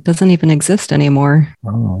 It doesn't even exist anymore.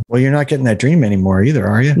 Oh, well, you're not getting that dream anymore either,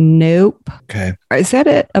 are you? Nope. Okay. Is that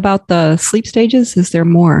it about the sleep stages? Is there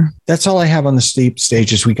more? That's all I have on the sleep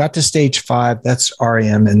stages. We got to stage 5. That's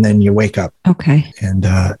REM. And then you wake up. Okay. And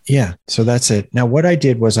so that's it. Now, what I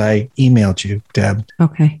did was I emailed you, Deb.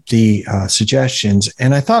 Okay. The suggestions.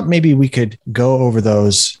 And I thought maybe we could go over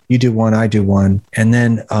those. You do one, I do one. And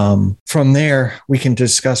then from there, we can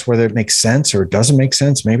discuss whether it makes sense or it doesn't make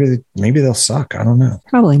sense. Maybe they'll suck. I don't know.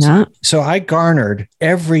 Probably not. So I garnered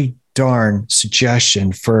every darn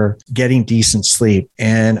suggestion for getting decent sleep.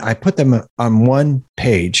 And I put them on one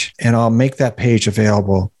page, and I'll make that page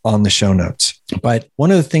available on the show notes. But one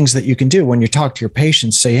of the things that you can do when you talk to your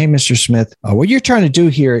patients, say, hey, Mr. Smith, what you're trying to do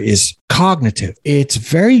here is cognitive. It's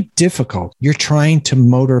very difficult. You're trying to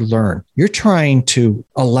motor learn. You're trying to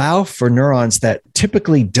allow for neurons that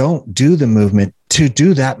typically don't do the movement to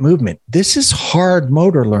do that movement. This is hard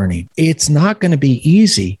motor learning. It's not going to be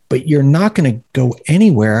easy, but you're not going to go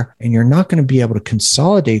anywhere, and you're not going to be able to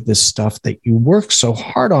consolidate this stuff that you work so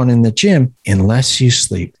hard on in the gym unless you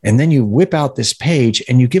sleep. And then you whip out this page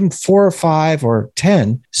and you give them 4 or 5 or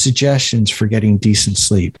 10 suggestions for getting decent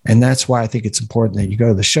sleep. And that's why I think it's important that you go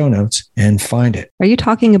to the show notes and find it. Are you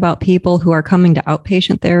talking about people who are coming to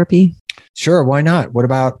outpatient therapy? Sure, why not? What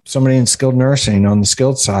about somebody in skilled nursing on the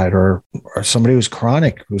skilled side, or somebody who's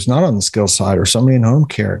chronic who's not on the skilled side, or somebody in home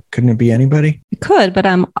care? Couldn't it be anybody? It could, but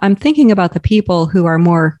I'm thinking about the people who are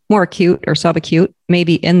more acute or subacute,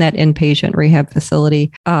 maybe in that inpatient rehab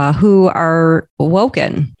facility, who are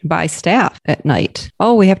woken by staff at night.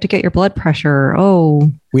 Oh, we have to get your blood pressure. Oh,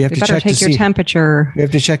 we have to better check take to your see, temperature. We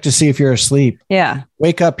have to check to see if you're asleep. Yeah.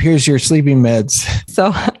 Wake up, here's your sleeping meds.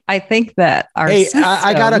 So I think that our system,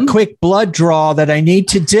 I got a quick blood draw that I need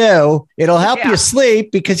to do. It'll help you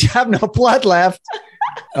sleep because you have no blood left.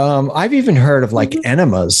 I've even heard of like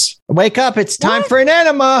enemas. Wake up, it's time for an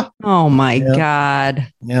enema. Oh my God.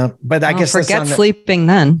 Yeah. But I guess forget sleeping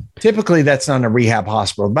then. Typically that's not a rehab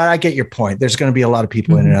hospital, but I get your point. There's going to be a lot of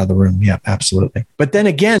people in and out of the room. Yeah, absolutely. But then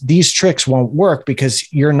again, these tricks won't work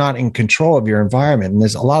because you're not in control of your environment. And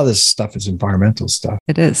there's a lot of this stuff is environmental stuff.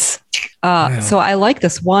 It is. So I like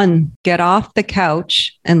this one, get off the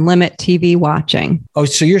couch and limit TV watching. Oh,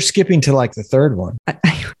 so you're skipping to like the third one.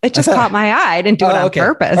 It just caught my eye. I didn't do it on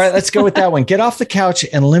purpose. All right, let's go with that one. Get off the couch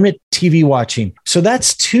and limit TV watching. So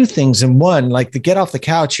that's 2 things in one. Like the get off the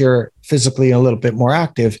couch, you're physically a little bit more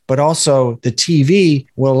active, but also the TV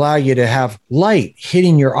will allow you to have light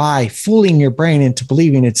hitting your eye, fooling your brain into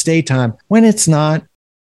believing it's daytime when it's not.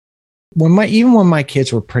 Even when my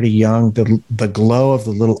kids were pretty young, the glow of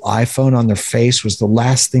the little iPhone on their face was the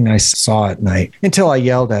last thing I saw at night until I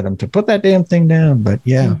yelled at them to put that damn thing down. But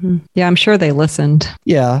yeah. Mm-hmm. Yeah, I'm sure they listened.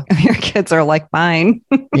 Yeah. Your kids are like mine.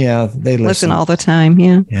 Yeah, they listen all the time.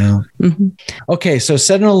 Yeah. Yeah. Mm-hmm. Okay, so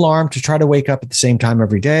set an alarm to try to wake up at the same time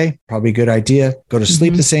every day. Probably a good idea. Go to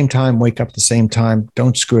sleep at the same time, wake up at the same time.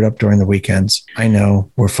 Don't screw it up during the weekends. I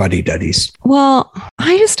know we're fuddy-duddies. Well,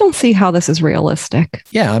 I just don't see how this is realistic.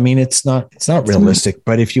 Yeah, I mean, it's not realistic,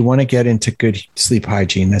 but if you want to get into good sleep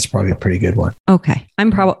hygiene, that's probably a pretty good one. Okay.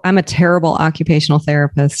 I'm a terrible occupational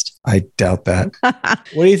therapist. I doubt that.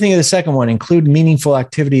 What do you think of the second one? Include meaningful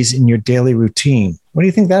activities in your daily routine. What do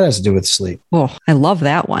you think that has to do with sleep? Oh, I love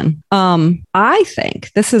that one. I think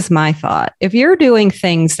this is my thought. If you're doing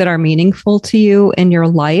things that are meaningful to you in your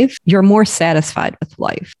life, you're more satisfied with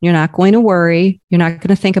life. You're not going to worry. You're not going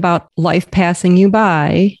to think about life passing you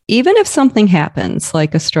by. Even if something happens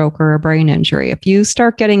like a stroke or a brain injury, if you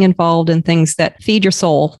start getting involved in things that feed your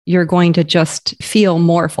soul, you're going to just feel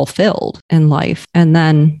more fulfilled in life. And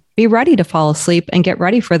then be ready to fall asleep and get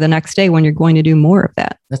ready for the next day when you're going to do more of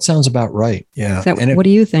that. That sounds about right. Yeah. What do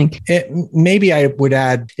you think? Maybe I would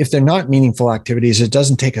add, if they're not meaningful activities, it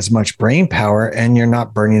doesn't take as much brain power and you're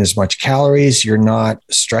not burning as much calories. You're not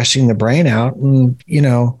stressing the brain out. And,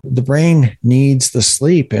 the brain needs the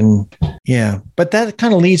sleep. And yeah, but that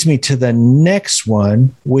kind of leads me to the next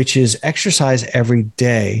one, which is exercise every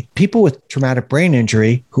day. People with traumatic brain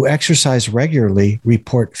injury who exercise regularly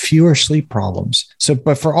report fewer sleep problems. So,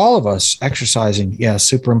 but for all of us, exercising, yeah,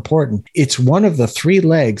 super important. It's one of the 3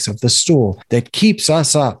 legs of the stool that keeps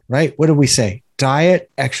us up, right? What do we say? Diet,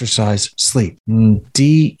 exercise, sleep.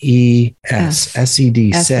 DES,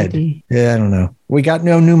 SED, said. Yeah, I don't know. We got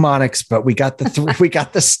no mnemonics, but we got the we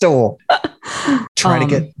got the stool. Do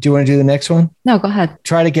you want to do the next one? No, go ahead.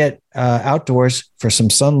 Try to get outdoors for some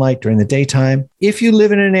sunlight during the daytime. If you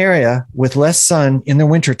live in an area with less sun in the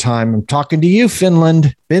wintertime, I'm talking to you,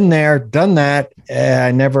 Finland, been there, done that.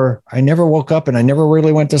 I never woke up and I never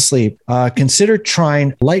really went to sleep. Consider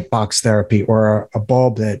trying light box therapy or a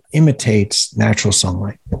bulb that imitates natural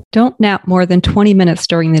sunlight. Don't nap more than 20 minutes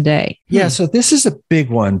during the day. Yeah. So this is a big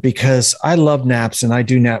one because I love naps and I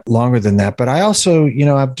do nap longer than that. But I also,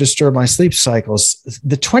 I've disturbed my sleep cycles.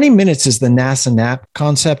 The 20 minutes is the NASA nap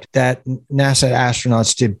concept that NASA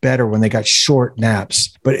astronauts did better when they got short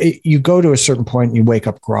naps. But you go to a certain point and you wake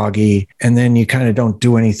up groggy and then you kind of don't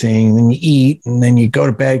do anything. And then you eat and then you go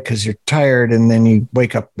to bed because you're tired and then you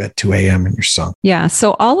wake up at 2 a.m. and you're sunk. Yeah.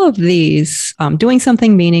 So all of these, doing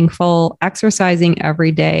something meaningful, exercising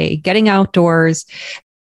every day, getting outdoors,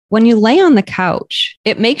 when you lay on the couch,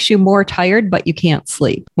 it makes you more tired, but you can't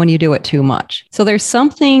sleep when you do it too much. So there's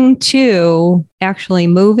something to actually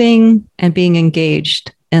moving and being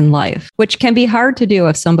engaged in life, which can be hard to do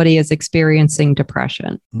if somebody is experiencing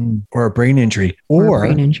depression or a brain injury, or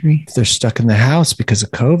if they're stuck in the house because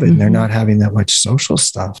of COVID and they're not having that much social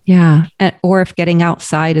stuff. Yeah. Or if getting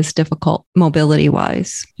outside is difficult mobility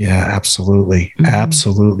wise. Yeah, absolutely.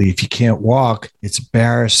 Absolutely. If you can't walk, it's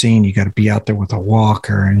embarrassing. You got to be out there with a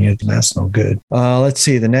walker, and that's no good. Let's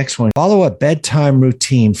see the next one. Follow a bedtime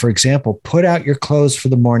routine. For example, put out your clothes for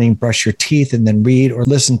the morning, brush your teeth, and then read or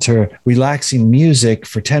listen to relaxing music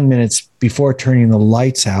for 10 minutes before turning the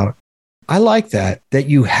lights out. I like that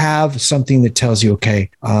you have something that tells you,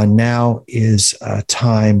 okay, now is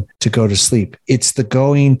time to go to sleep. It's the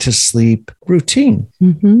going to sleep routine.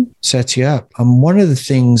 Sets you up. One of the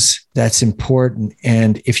things that's important,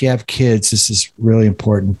 and if you have kids, this is really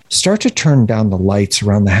important, start to turn down the lights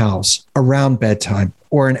around the house around bedtime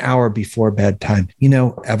or an hour before bedtime.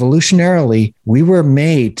 Evolutionarily, we were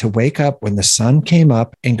made to wake up when the sun came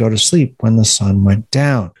up and go to sleep when the sun went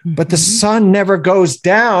down. But the sun never goes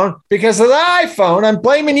down because of the iPhone. I'm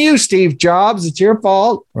blaming you, Steve Jobs. It's your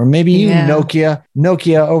fault. Or maybe you,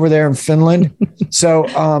 Nokia over there in Finland. So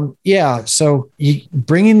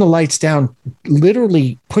bringing the lights down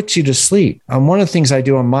literally puts you to sleep. One of the things I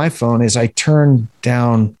do on my phone is I turn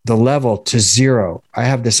down the level to 0. I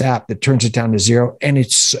have this app that turns it down to 0, and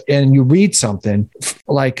you read something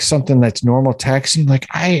like something that's normal text, and like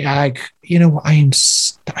I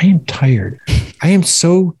am tired. I am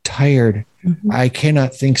so tired. I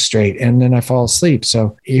cannot think straight, and then I fall asleep.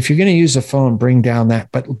 So if you're going to use a phone, bring down that,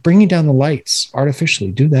 but bringing down the lights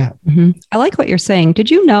artificially, do that. I like what you're saying. Did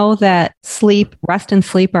you know that rest and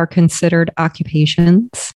sleep are considered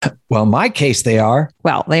occupations? Well, in my case, they are.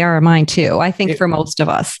 Well, they are mine too. I think for most of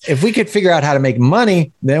us. If we could figure out how to make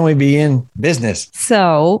money, then we'd be in business.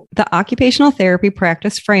 So the occupational therapy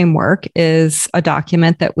practice framework is a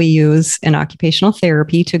document that we use in occupational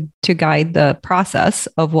therapy to guide the process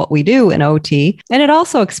of what we do in OT. And it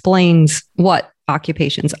also explains what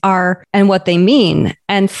occupations are and what they mean.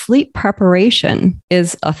 And sleep preparation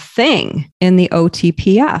is a thing in the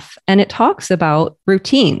OTPF. And it talks about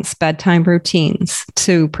routines, bedtime routines,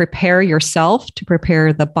 to prepare yourself, to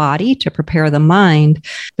prepare the body, to prepare the mind,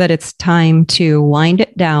 that it's time to wind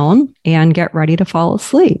it down and get ready to fall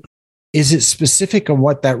asleep. Is it specific on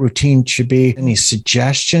what that routine should be? Any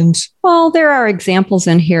suggestions? Well, there are examples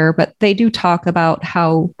in here, but they do talk about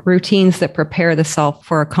how routines that prepare the self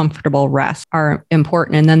for a comfortable rest are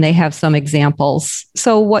important. And then they have some examples.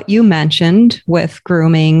 So what you mentioned with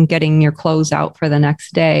grooming, getting your clothes out for the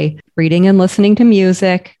next day, reading and listening to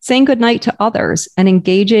music, saying goodnight to others, and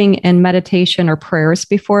engaging in meditation or prayers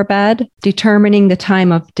before bed, determining the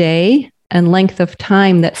time of day and length of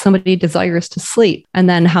time that somebody desires to sleep, and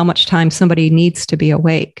then how much time somebody needs to be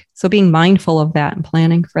awake. So being mindful of that and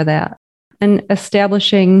planning for that, and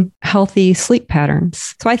establishing healthy sleep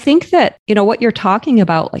patterns. So I think that, what you're talking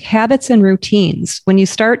about, like habits and routines, when you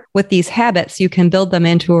start with these habits, you can build them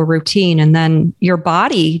into a routine, and then your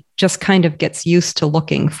body just kind of gets used to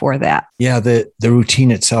looking for that. Yeah, the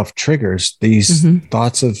routine itself triggers these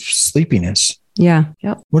thoughts of sleepiness. Yeah.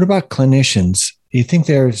 Yep. What about clinicians? Do you think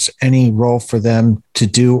there's any role for them to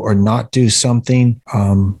do or not do something?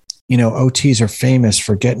 OTs are famous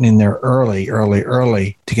for getting in there early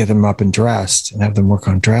to get them up and dressed and have them work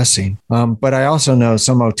on dressing. But I also know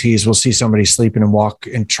some OTs will see somebody sleeping and walk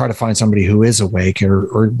and try to find somebody who is awake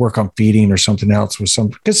or work on feeding or something else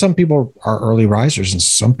because some people are early risers and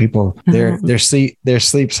some people, their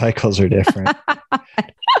sleep cycles are different.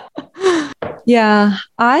 Yeah,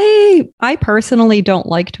 I personally don't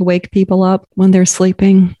like to wake people up when they're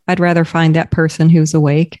sleeping. I'd rather find that person who's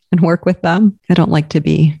awake and work with them. I don't like to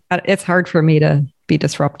it's hard for me to be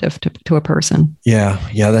disruptive to a person. Yeah,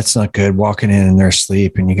 that's not good. Walking in their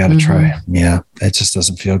sleep and you got to try. Yeah, it just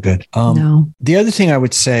doesn't feel good. No. The other thing I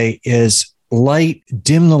would say is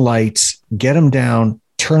dim the lights, get them down,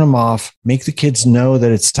 turn them off, make the kids know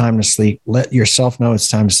that it's time to sleep, let yourself know it's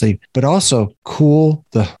time to sleep, but also cool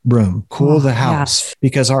the room, cool the house,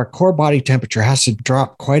 because our core body temperature has to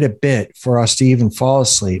drop quite a bit for us to even fall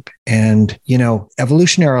asleep. And,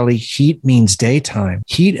 evolutionarily, heat means daytime.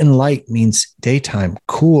 Heat and light means daytime.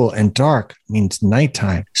 Cool and dark means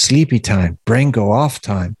nighttime, sleepy time, brain go off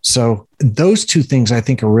time. So those two things I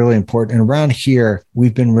think are really important. And around here,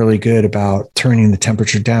 we've been really good about turning the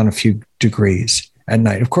temperature down a few degrees at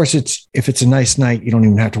night. Of course, if it's a nice night, you don't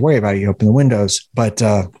even have to worry about it. You open the windows, but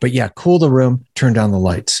yeah, cool the room, turn down the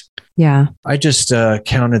lights. Yeah. I just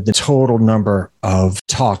counted the total number of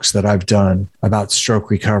talks that I've done about stroke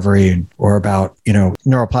recovery or about,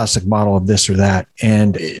 neuroplastic model of this or that.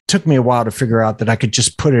 And it took me a while to figure out that I could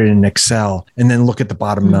just put it in Excel and then look at the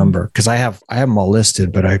bottom number, because I have them all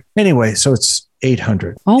listed. But anyway, so it's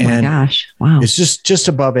 800. Oh my gosh. Wow. It's just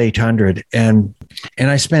above 800. And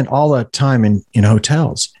I spent all that time in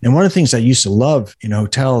hotels. And one of the things I used to love in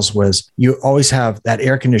hotels was you always have that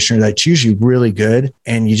air conditioner that's usually really good.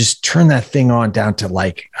 And you just turn that thing on down to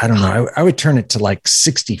I don't know, I would turn it to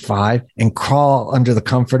 65 and crawl under the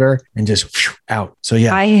comforter and just out. So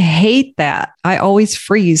yeah. I hate that. I always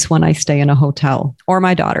freeze when I stay in a hotel or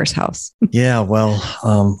my daughter's house. Yeah. Well,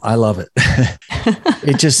 I love it.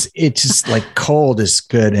 It just cold is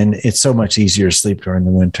good. And it's so much easier to sleep during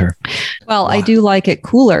the winter. Well, I do like it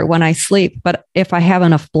cooler when I sleep, but if I have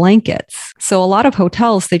enough blankets. So a lot of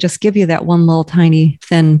hotels, they just give you that one little tiny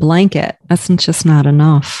thin blanket. That's just not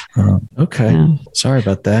enough. Okay. Yeah. Sorry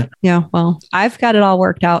about that. Yeah. Well, I've got it all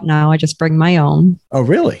worked out now. I just bring my own. Oh,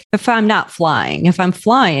 really? If I'm not flying. If I'm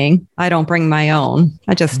flying, I don't bring my own.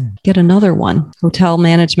 I just get another one. Hotel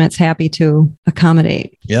management's happy to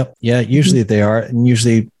accommodate. Yep. Yeah. Usually they are. And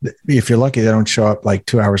usually, if you're lucky, they don't show up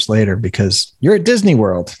 2 hours later because you're at Disney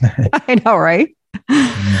World. I know, right?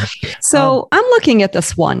 So I'm looking at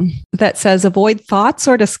this one that says avoid thoughts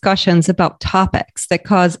or discussions about topics that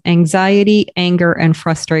cause anxiety, anger, and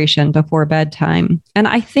frustration before bedtime. And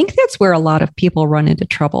I think that's where a lot of people run into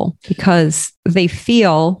trouble because they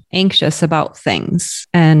feel anxious about things.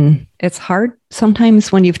 And it's hard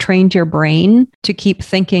sometimes when you've trained your brain to keep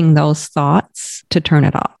thinking those thoughts to turn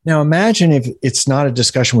it off. Now, imagine if it's not a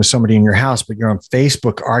discussion with somebody in your house, but you're on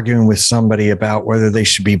Facebook arguing with somebody about whether they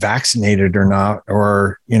should be vaccinated or not,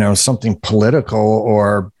 or, something political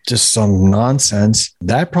or just some nonsense.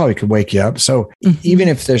 That probably could wake you up. So even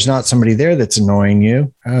if there's not somebody there that's annoying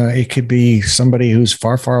you, it could be somebody who's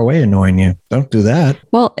far, far away annoying you. Don't do that.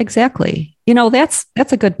 Well, exactly. That's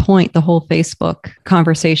a good point. The whole Facebook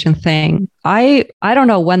conversation thing. I don't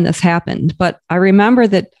know when this happened, but I remember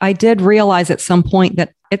that I did realize at some point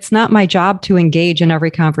that it's not my job to engage in every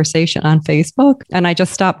conversation on Facebook. And I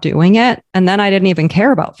just stopped doing it. And then I didn't even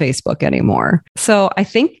care about Facebook anymore. So I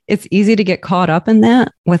think it's easy to get caught up in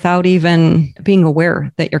that without even being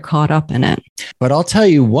aware that you're caught up in it. But I'll tell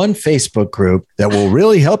you one Facebook group that will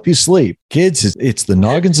really help you sleep. Kids, it's the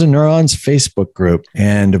Noggins and Neurons Facebook group.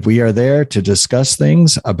 And we are there to discuss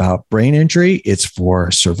things about brain injury. It's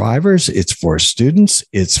for survivors. It's for students.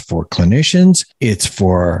 It's for clinicians. It's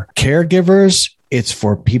for caregivers. It's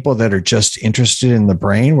for people that are just interested in the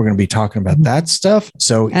brain. We're going to be talking about that stuff.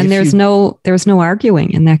 So, and there's no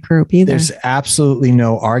arguing in that group either. There's absolutely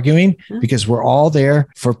no arguing because we're all there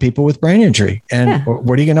for people with brain injury. And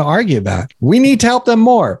what are you going to argue about? We need to help them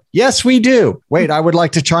more. Yes, we do. Wait, I would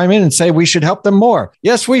like to chime in and say we should help them more.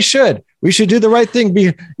 Yes, we should. We should do the right thing.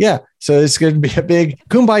 So it's going to be a big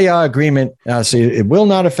kumbaya agreement. So it will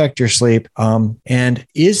not affect your sleep. And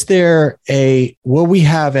will we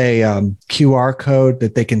have a QR code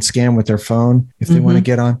that they can scan with their phone if they want to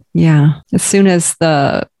get on? Yeah. As soon as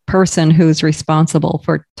the person who's responsible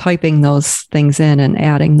for typing those things in and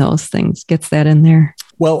adding those things gets that in there.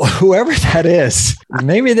 Well, whoever that is,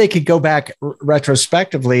 maybe they could go back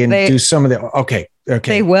retrospectively and do some of the, okay.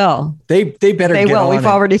 They will. They better They get will. on We've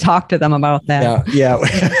already talked to them about that. Yeah.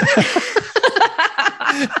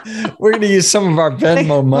 We're going to use some of our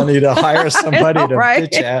Venmo money to hire somebody to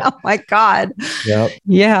pitch at. Oh my God. Yep.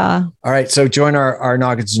 Yeah. All right. So join our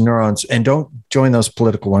Noggins and Neurons and don't join those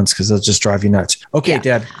political ones because they'll just drive you nuts. Okay,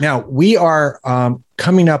 Deb. Now we are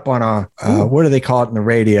coming up on what do they call it in the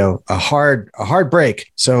radio? A hard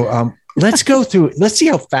break. So let's go through. Let's see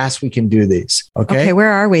how fast we can do these. Okay.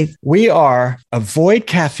 Where are we? We are avoid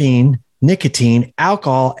caffeine, nicotine,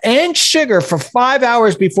 alcohol, and sugar for 5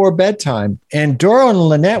 hours before bedtime. And Doro and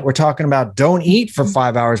Lynette were talking about don't eat for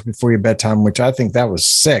 5 hours before your bedtime, which I think that was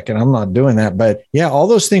sick. And I'm not doing that. But yeah, all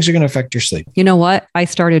those things are going to affect your sleep. You know what? I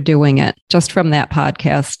started doing it just from that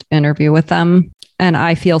podcast interview with them. And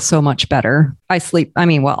I feel so much better.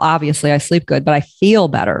 Obviously I sleep good, but I feel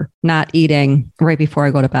better not eating right before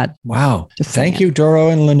I go to bed. Wow. Thank you, Doro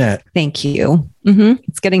and Lynette. Thank you.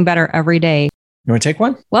 It's getting better every day. You want to take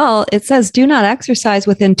one? Well, it says do not exercise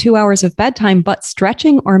within 2 hours of bedtime, but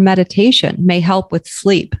stretching or meditation may help with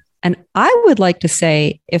sleep. And I would like to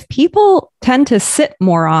say, if people tend to sit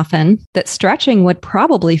more often, that stretching would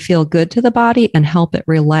probably feel good to the body and help it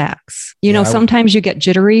relax. Sometimes you get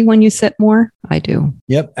jittery when you sit more. I do.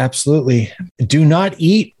 Yep, absolutely. Do not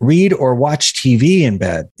eat, read, or watch TV in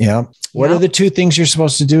bed. Yeah. What are the two things you're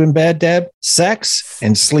supposed to do in bed, Deb? Sex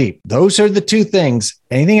and sleep. Those are the two things.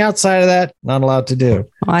 Anything outside of that, not allowed to do.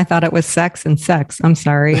 Well, I thought it was sex and sex. I'm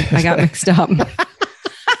sorry. I got mixed up.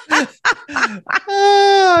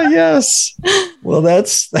 Yes. Well,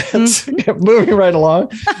 that's moving right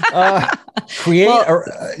along.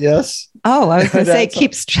 Yes. Oh, I was going to say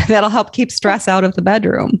that'll help keep stress out of the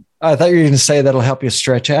bedroom. I thought you were going to say that'll help you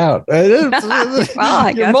stretch out. You're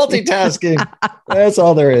multitasking. That's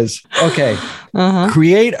all there is. Okay.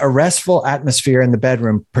 Create a restful atmosphere in the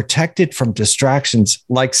bedroom, protected from distractions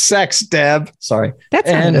like sex, Deb. Sorry.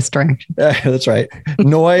 That's not a distraction. That's right.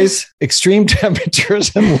 Noise, extreme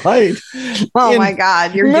temperatures, and light. Oh my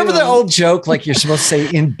God. Remember the old joke, like you're supposed to say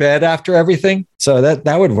in bed after everything? So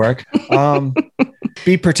that would work.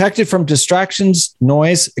 Be protected from distractions,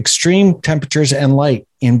 noise, extreme temperatures, and light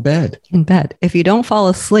in bed. In bed. If you don't fall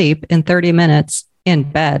asleep in 30 minutes in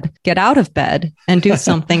bed, get out of bed and do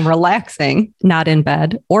something relaxing, not in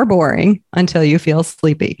bed or boring until you feel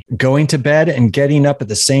sleepy. Going to bed and getting up at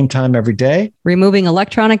the same time every day. Removing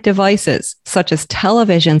electronic devices such as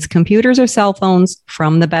televisions, computers, or cell phones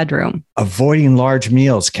from the bedroom. Avoiding large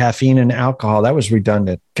meals, caffeine, and alcohol. That was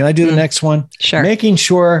redundant. Can I do the next one? Sure. Making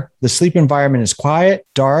sure the sleep environment is quiet,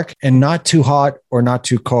 dark, and not too hot or not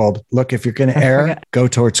too cold. Look, if you're going to err, go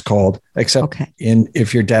towards cold, except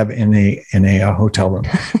if you're Deb in a hotel room.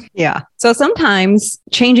 Yeah. So sometimes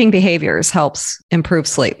changing behaviors helps improve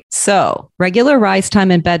sleep. So regular rise time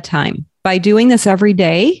and bedtime. By doing this every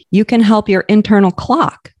day, you can help your internal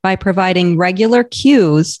clock by providing regular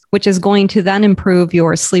cues, which is going to then improve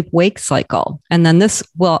your sleep-wake cycle. And then this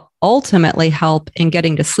will ultimately help in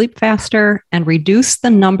getting to sleep faster and reduce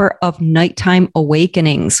the number of nighttime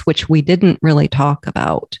awakenings, which we didn't really talk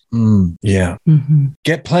about. Yeah. Mm-hmm.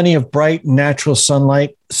 Get plenty of bright, natural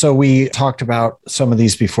sunlight. So we talked about some of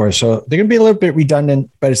these before. So they're going to be a little bit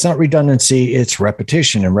redundant, but it's not redundancy, it's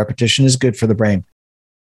repetition. And repetition is good for the brain.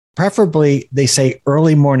 Preferably, they say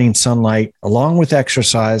early morning sunlight along with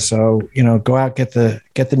exercise. So, go out, get the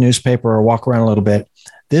newspaper or walk around a little bit.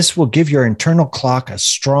 This will give your internal clock a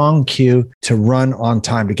strong cue to run on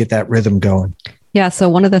time, to get that rhythm going. Yeah. So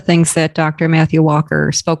one of the things that Dr. Matthew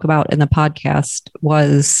Walker spoke about in the podcast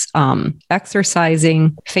was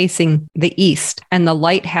exercising facing the east, and the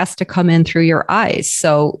light has to come in through your eyes.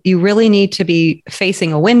 So you really need to be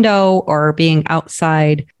facing a window or being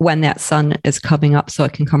outside when that sun is coming up so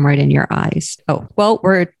it can come right in your eyes. Oh, well,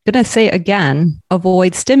 we're going to say again,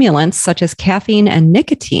 avoid stimulants such as caffeine and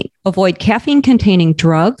nicotine. Avoid caffeine-containing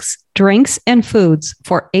drugs, drinks, and foods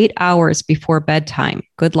for 8 hours before bedtime.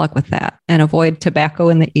 Good luck with that. And avoid tobacco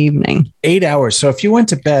in the evening. 8 hours. So if you went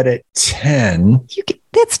to bed at 10...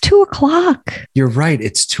 That's 2 o'clock. You're right.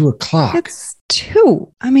 It's 2 o'clock. It's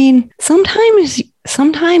 2. I mean, sometimes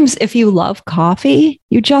if you love coffee,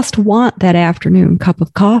 you just want that afternoon cup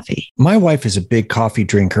of coffee. My wife is a big coffee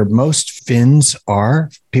drinker. Most Finns are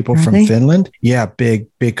people from Finland. Yeah, big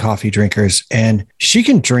coffee drinkers. And she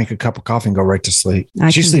can drink a cup of coffee and go right to sleep.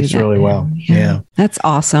 She sleeps really well. Yeah. That's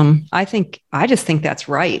awesome. I just think that's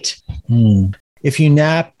right. If you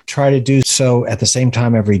nap, try to do so at the same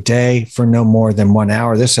time every day for no more than 1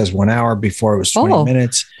 hour. This says 1 hour, before it was 20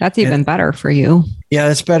 minutes. That's even better for you. Yeah,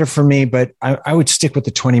 that's better for me, but I would stick with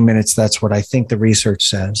the 20 minutes. That's what I think the research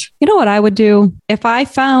says. You know what I would do? If I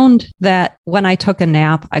found that when I took a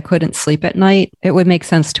nap, I couldn't sleep at night, it would make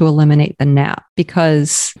sense to eliminate the nap,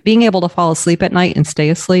 because being able to fall asleep at night and stay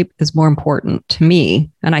asleep is more important to me.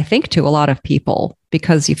 And I think to a lot of people,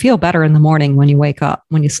 because you feel better in the morning when you wake up,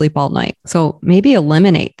 when you sleep all night. So maybe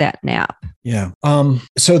eliminate that nap. Yeah.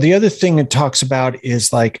 So the other thing it talks about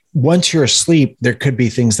is, like, once you're asleep, there could be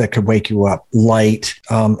things that could wake you up, light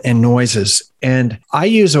and noises. And I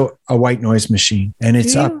use a white noise machine, and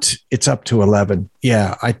it's up to 11.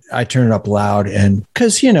 Yeah, I turn it up loud, and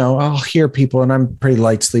because, I'll hear people, and I'm a pretty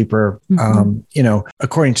light sleeper.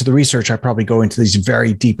 According to the research, I probably go into these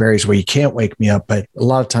very deep areas where you can't wake me up, but a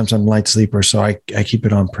lot of times I'm a light sleeper, so I keep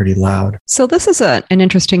it on pretty loud. So this is an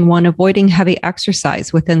interesting one, avoiding heavy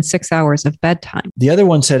exercise within 6 hours of bedtime. The other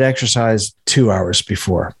one said exercise 2 hours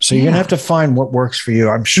before. So you're going to have to find what works for you.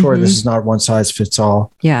 I'm sure this is not one size fits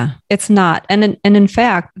all. Yeah, it's not. And in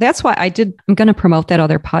fact, that's why I'm going to promote that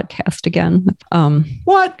other podcast again.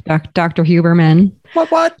 What? Dr. Huberman.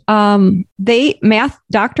 What?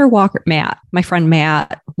 Dr. Walker, Matt, my friend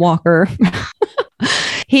Matt Walker,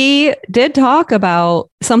 he did talk about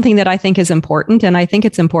something that I think is important. And I think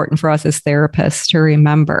it's important for us as therapists to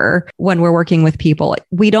remember when we're working with people.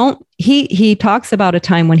 We don't he talks about a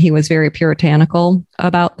time when he was very puritanical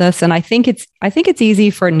about this. And I think it's easy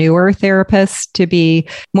for newer therapists to be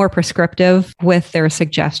more prescriptive with their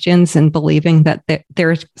suggestions and believing that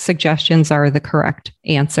their suggestions are the correct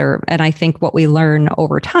answer. And I think what we learn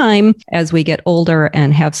over time as we get older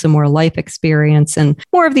and have some more life experience and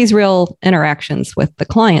more of these real interactions with the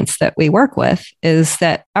clients that we work with is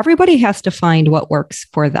that everybody has to find what works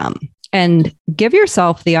for them. And give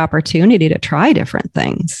yourself the opportunity to try different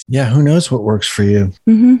things. Yeah, who knows what works for you?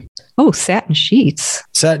 Mm-hmm. Oh, satin sheets.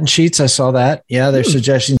 Satin sheets, I saw that. Yeah, they're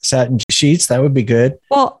suggesting satin sheets. That would be good.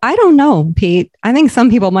 Well, I don't know, Pete. I think some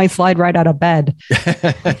people might slide right out of bed.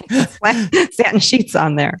 Satin sheets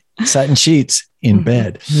on there. Satin sheets in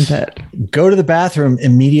bed. In bed. Go to the bathroom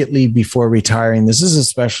immediately before retiring. This is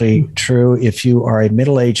especially true if you are a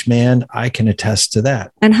middle-aged man. I can attest to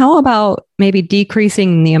that. And how about maybe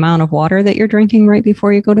decreasing the amount of water that you're drinking right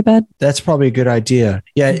before you go to bed? That's probably a good idea.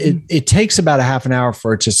 Yeah, it takes about a half an hour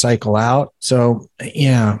for it to cycle out. So,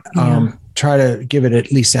 try to give it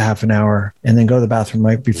at least a half an hour and then go to the bathroom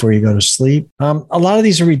right before you go to sleep. A lot of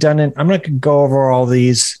these are redundant. I'm not going to go over all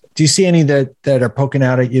these. Do you see any that are poking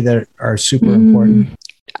out at you that are super important?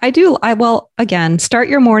 I do. Again, start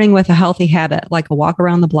your morning with a healthy habit, like a walk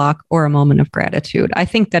around the block or a moment of gratitude. I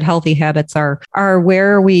think that healthy habits are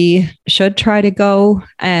where we should try to go,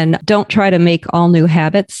 and don't try to make all new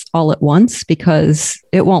habits all at once because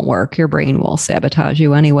it won't work. Your brain will sabotage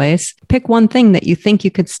you anyways. Pick one thing that you think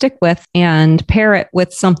you could stick with and pair it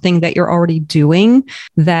with something that you're already doing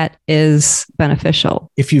that is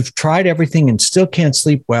beneficial. If you've tried everything and still can't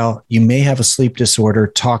sleep well, you may have a sleep disorder.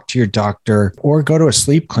 Talk to your doctor or go to a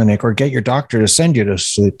sleep clinic or get your doctor to send you to a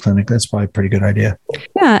sleep clinic. That's probably a pretty good idea.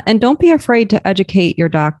 Yeah. And don't be afraid to educate your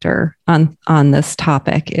doctor on this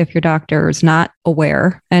topic if your doctor is not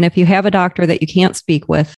aware. And if you have a doctor that you can't speak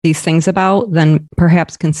with these things about, then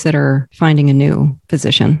perhaps consider finding a new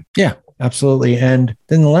physician. Yeah, absolutely. And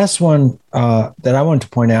then the last one that I want to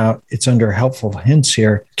point out, it's under helpful hints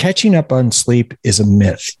here. Catching up on sleep is a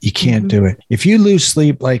myth. You can't do it. If you lose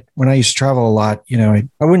sleep, like when I used to travel a lot, I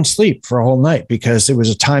wouldn't sleep for a whole night because it was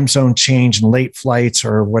a time zone change and late flights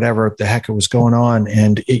or whatever the heck it was going on.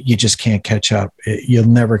 And you just can't catch up. You'll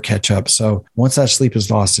never catch up. So once that sleep is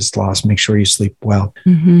lost, it's lost. Make sure you sleep well.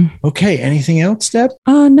 Mm-hmm. Okay. Anything else, Deb?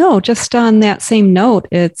 No, just on that same note,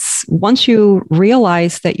 it's once you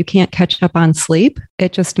realize that you can't catch up on sleep,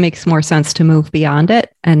 it just makes more sense to move beyond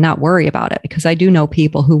it and not worry about it, because I do know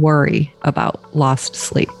people who worry about lost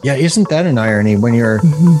sleep. Yeah, isn't that an irony when you're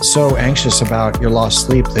so anxious about your lost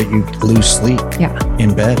sleep that you lose sleep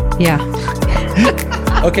in bed? Yeah.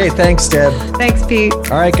 Okay, thanks, Deb. Thanks, Pete.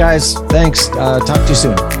 All right, guys, thanks. Talk to you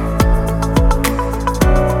soon.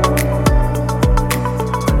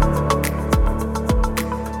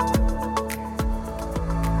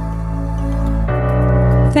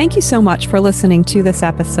 Thank you so much for listening to this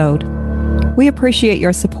episode. We appreciate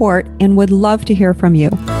your support and would love to hear from you.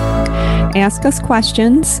 Ask us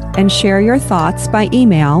questions and share your thoughts by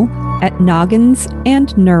email at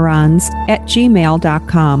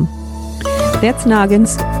nogginsandneurons@gmail.com. That's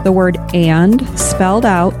noggins, the word and spelled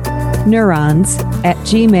out,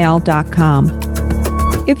 neurons@gmail.com.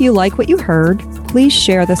 If you like what you heard, please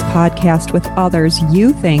share this podcast with others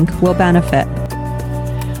you think will benefit.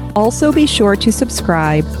 Also, be sure to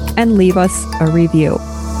subscribe and leave us a review.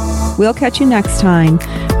 We'll catch you next time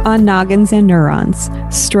on Noggins and Neurons,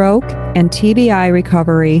 Stroke and TBI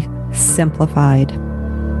Recovery Simplified.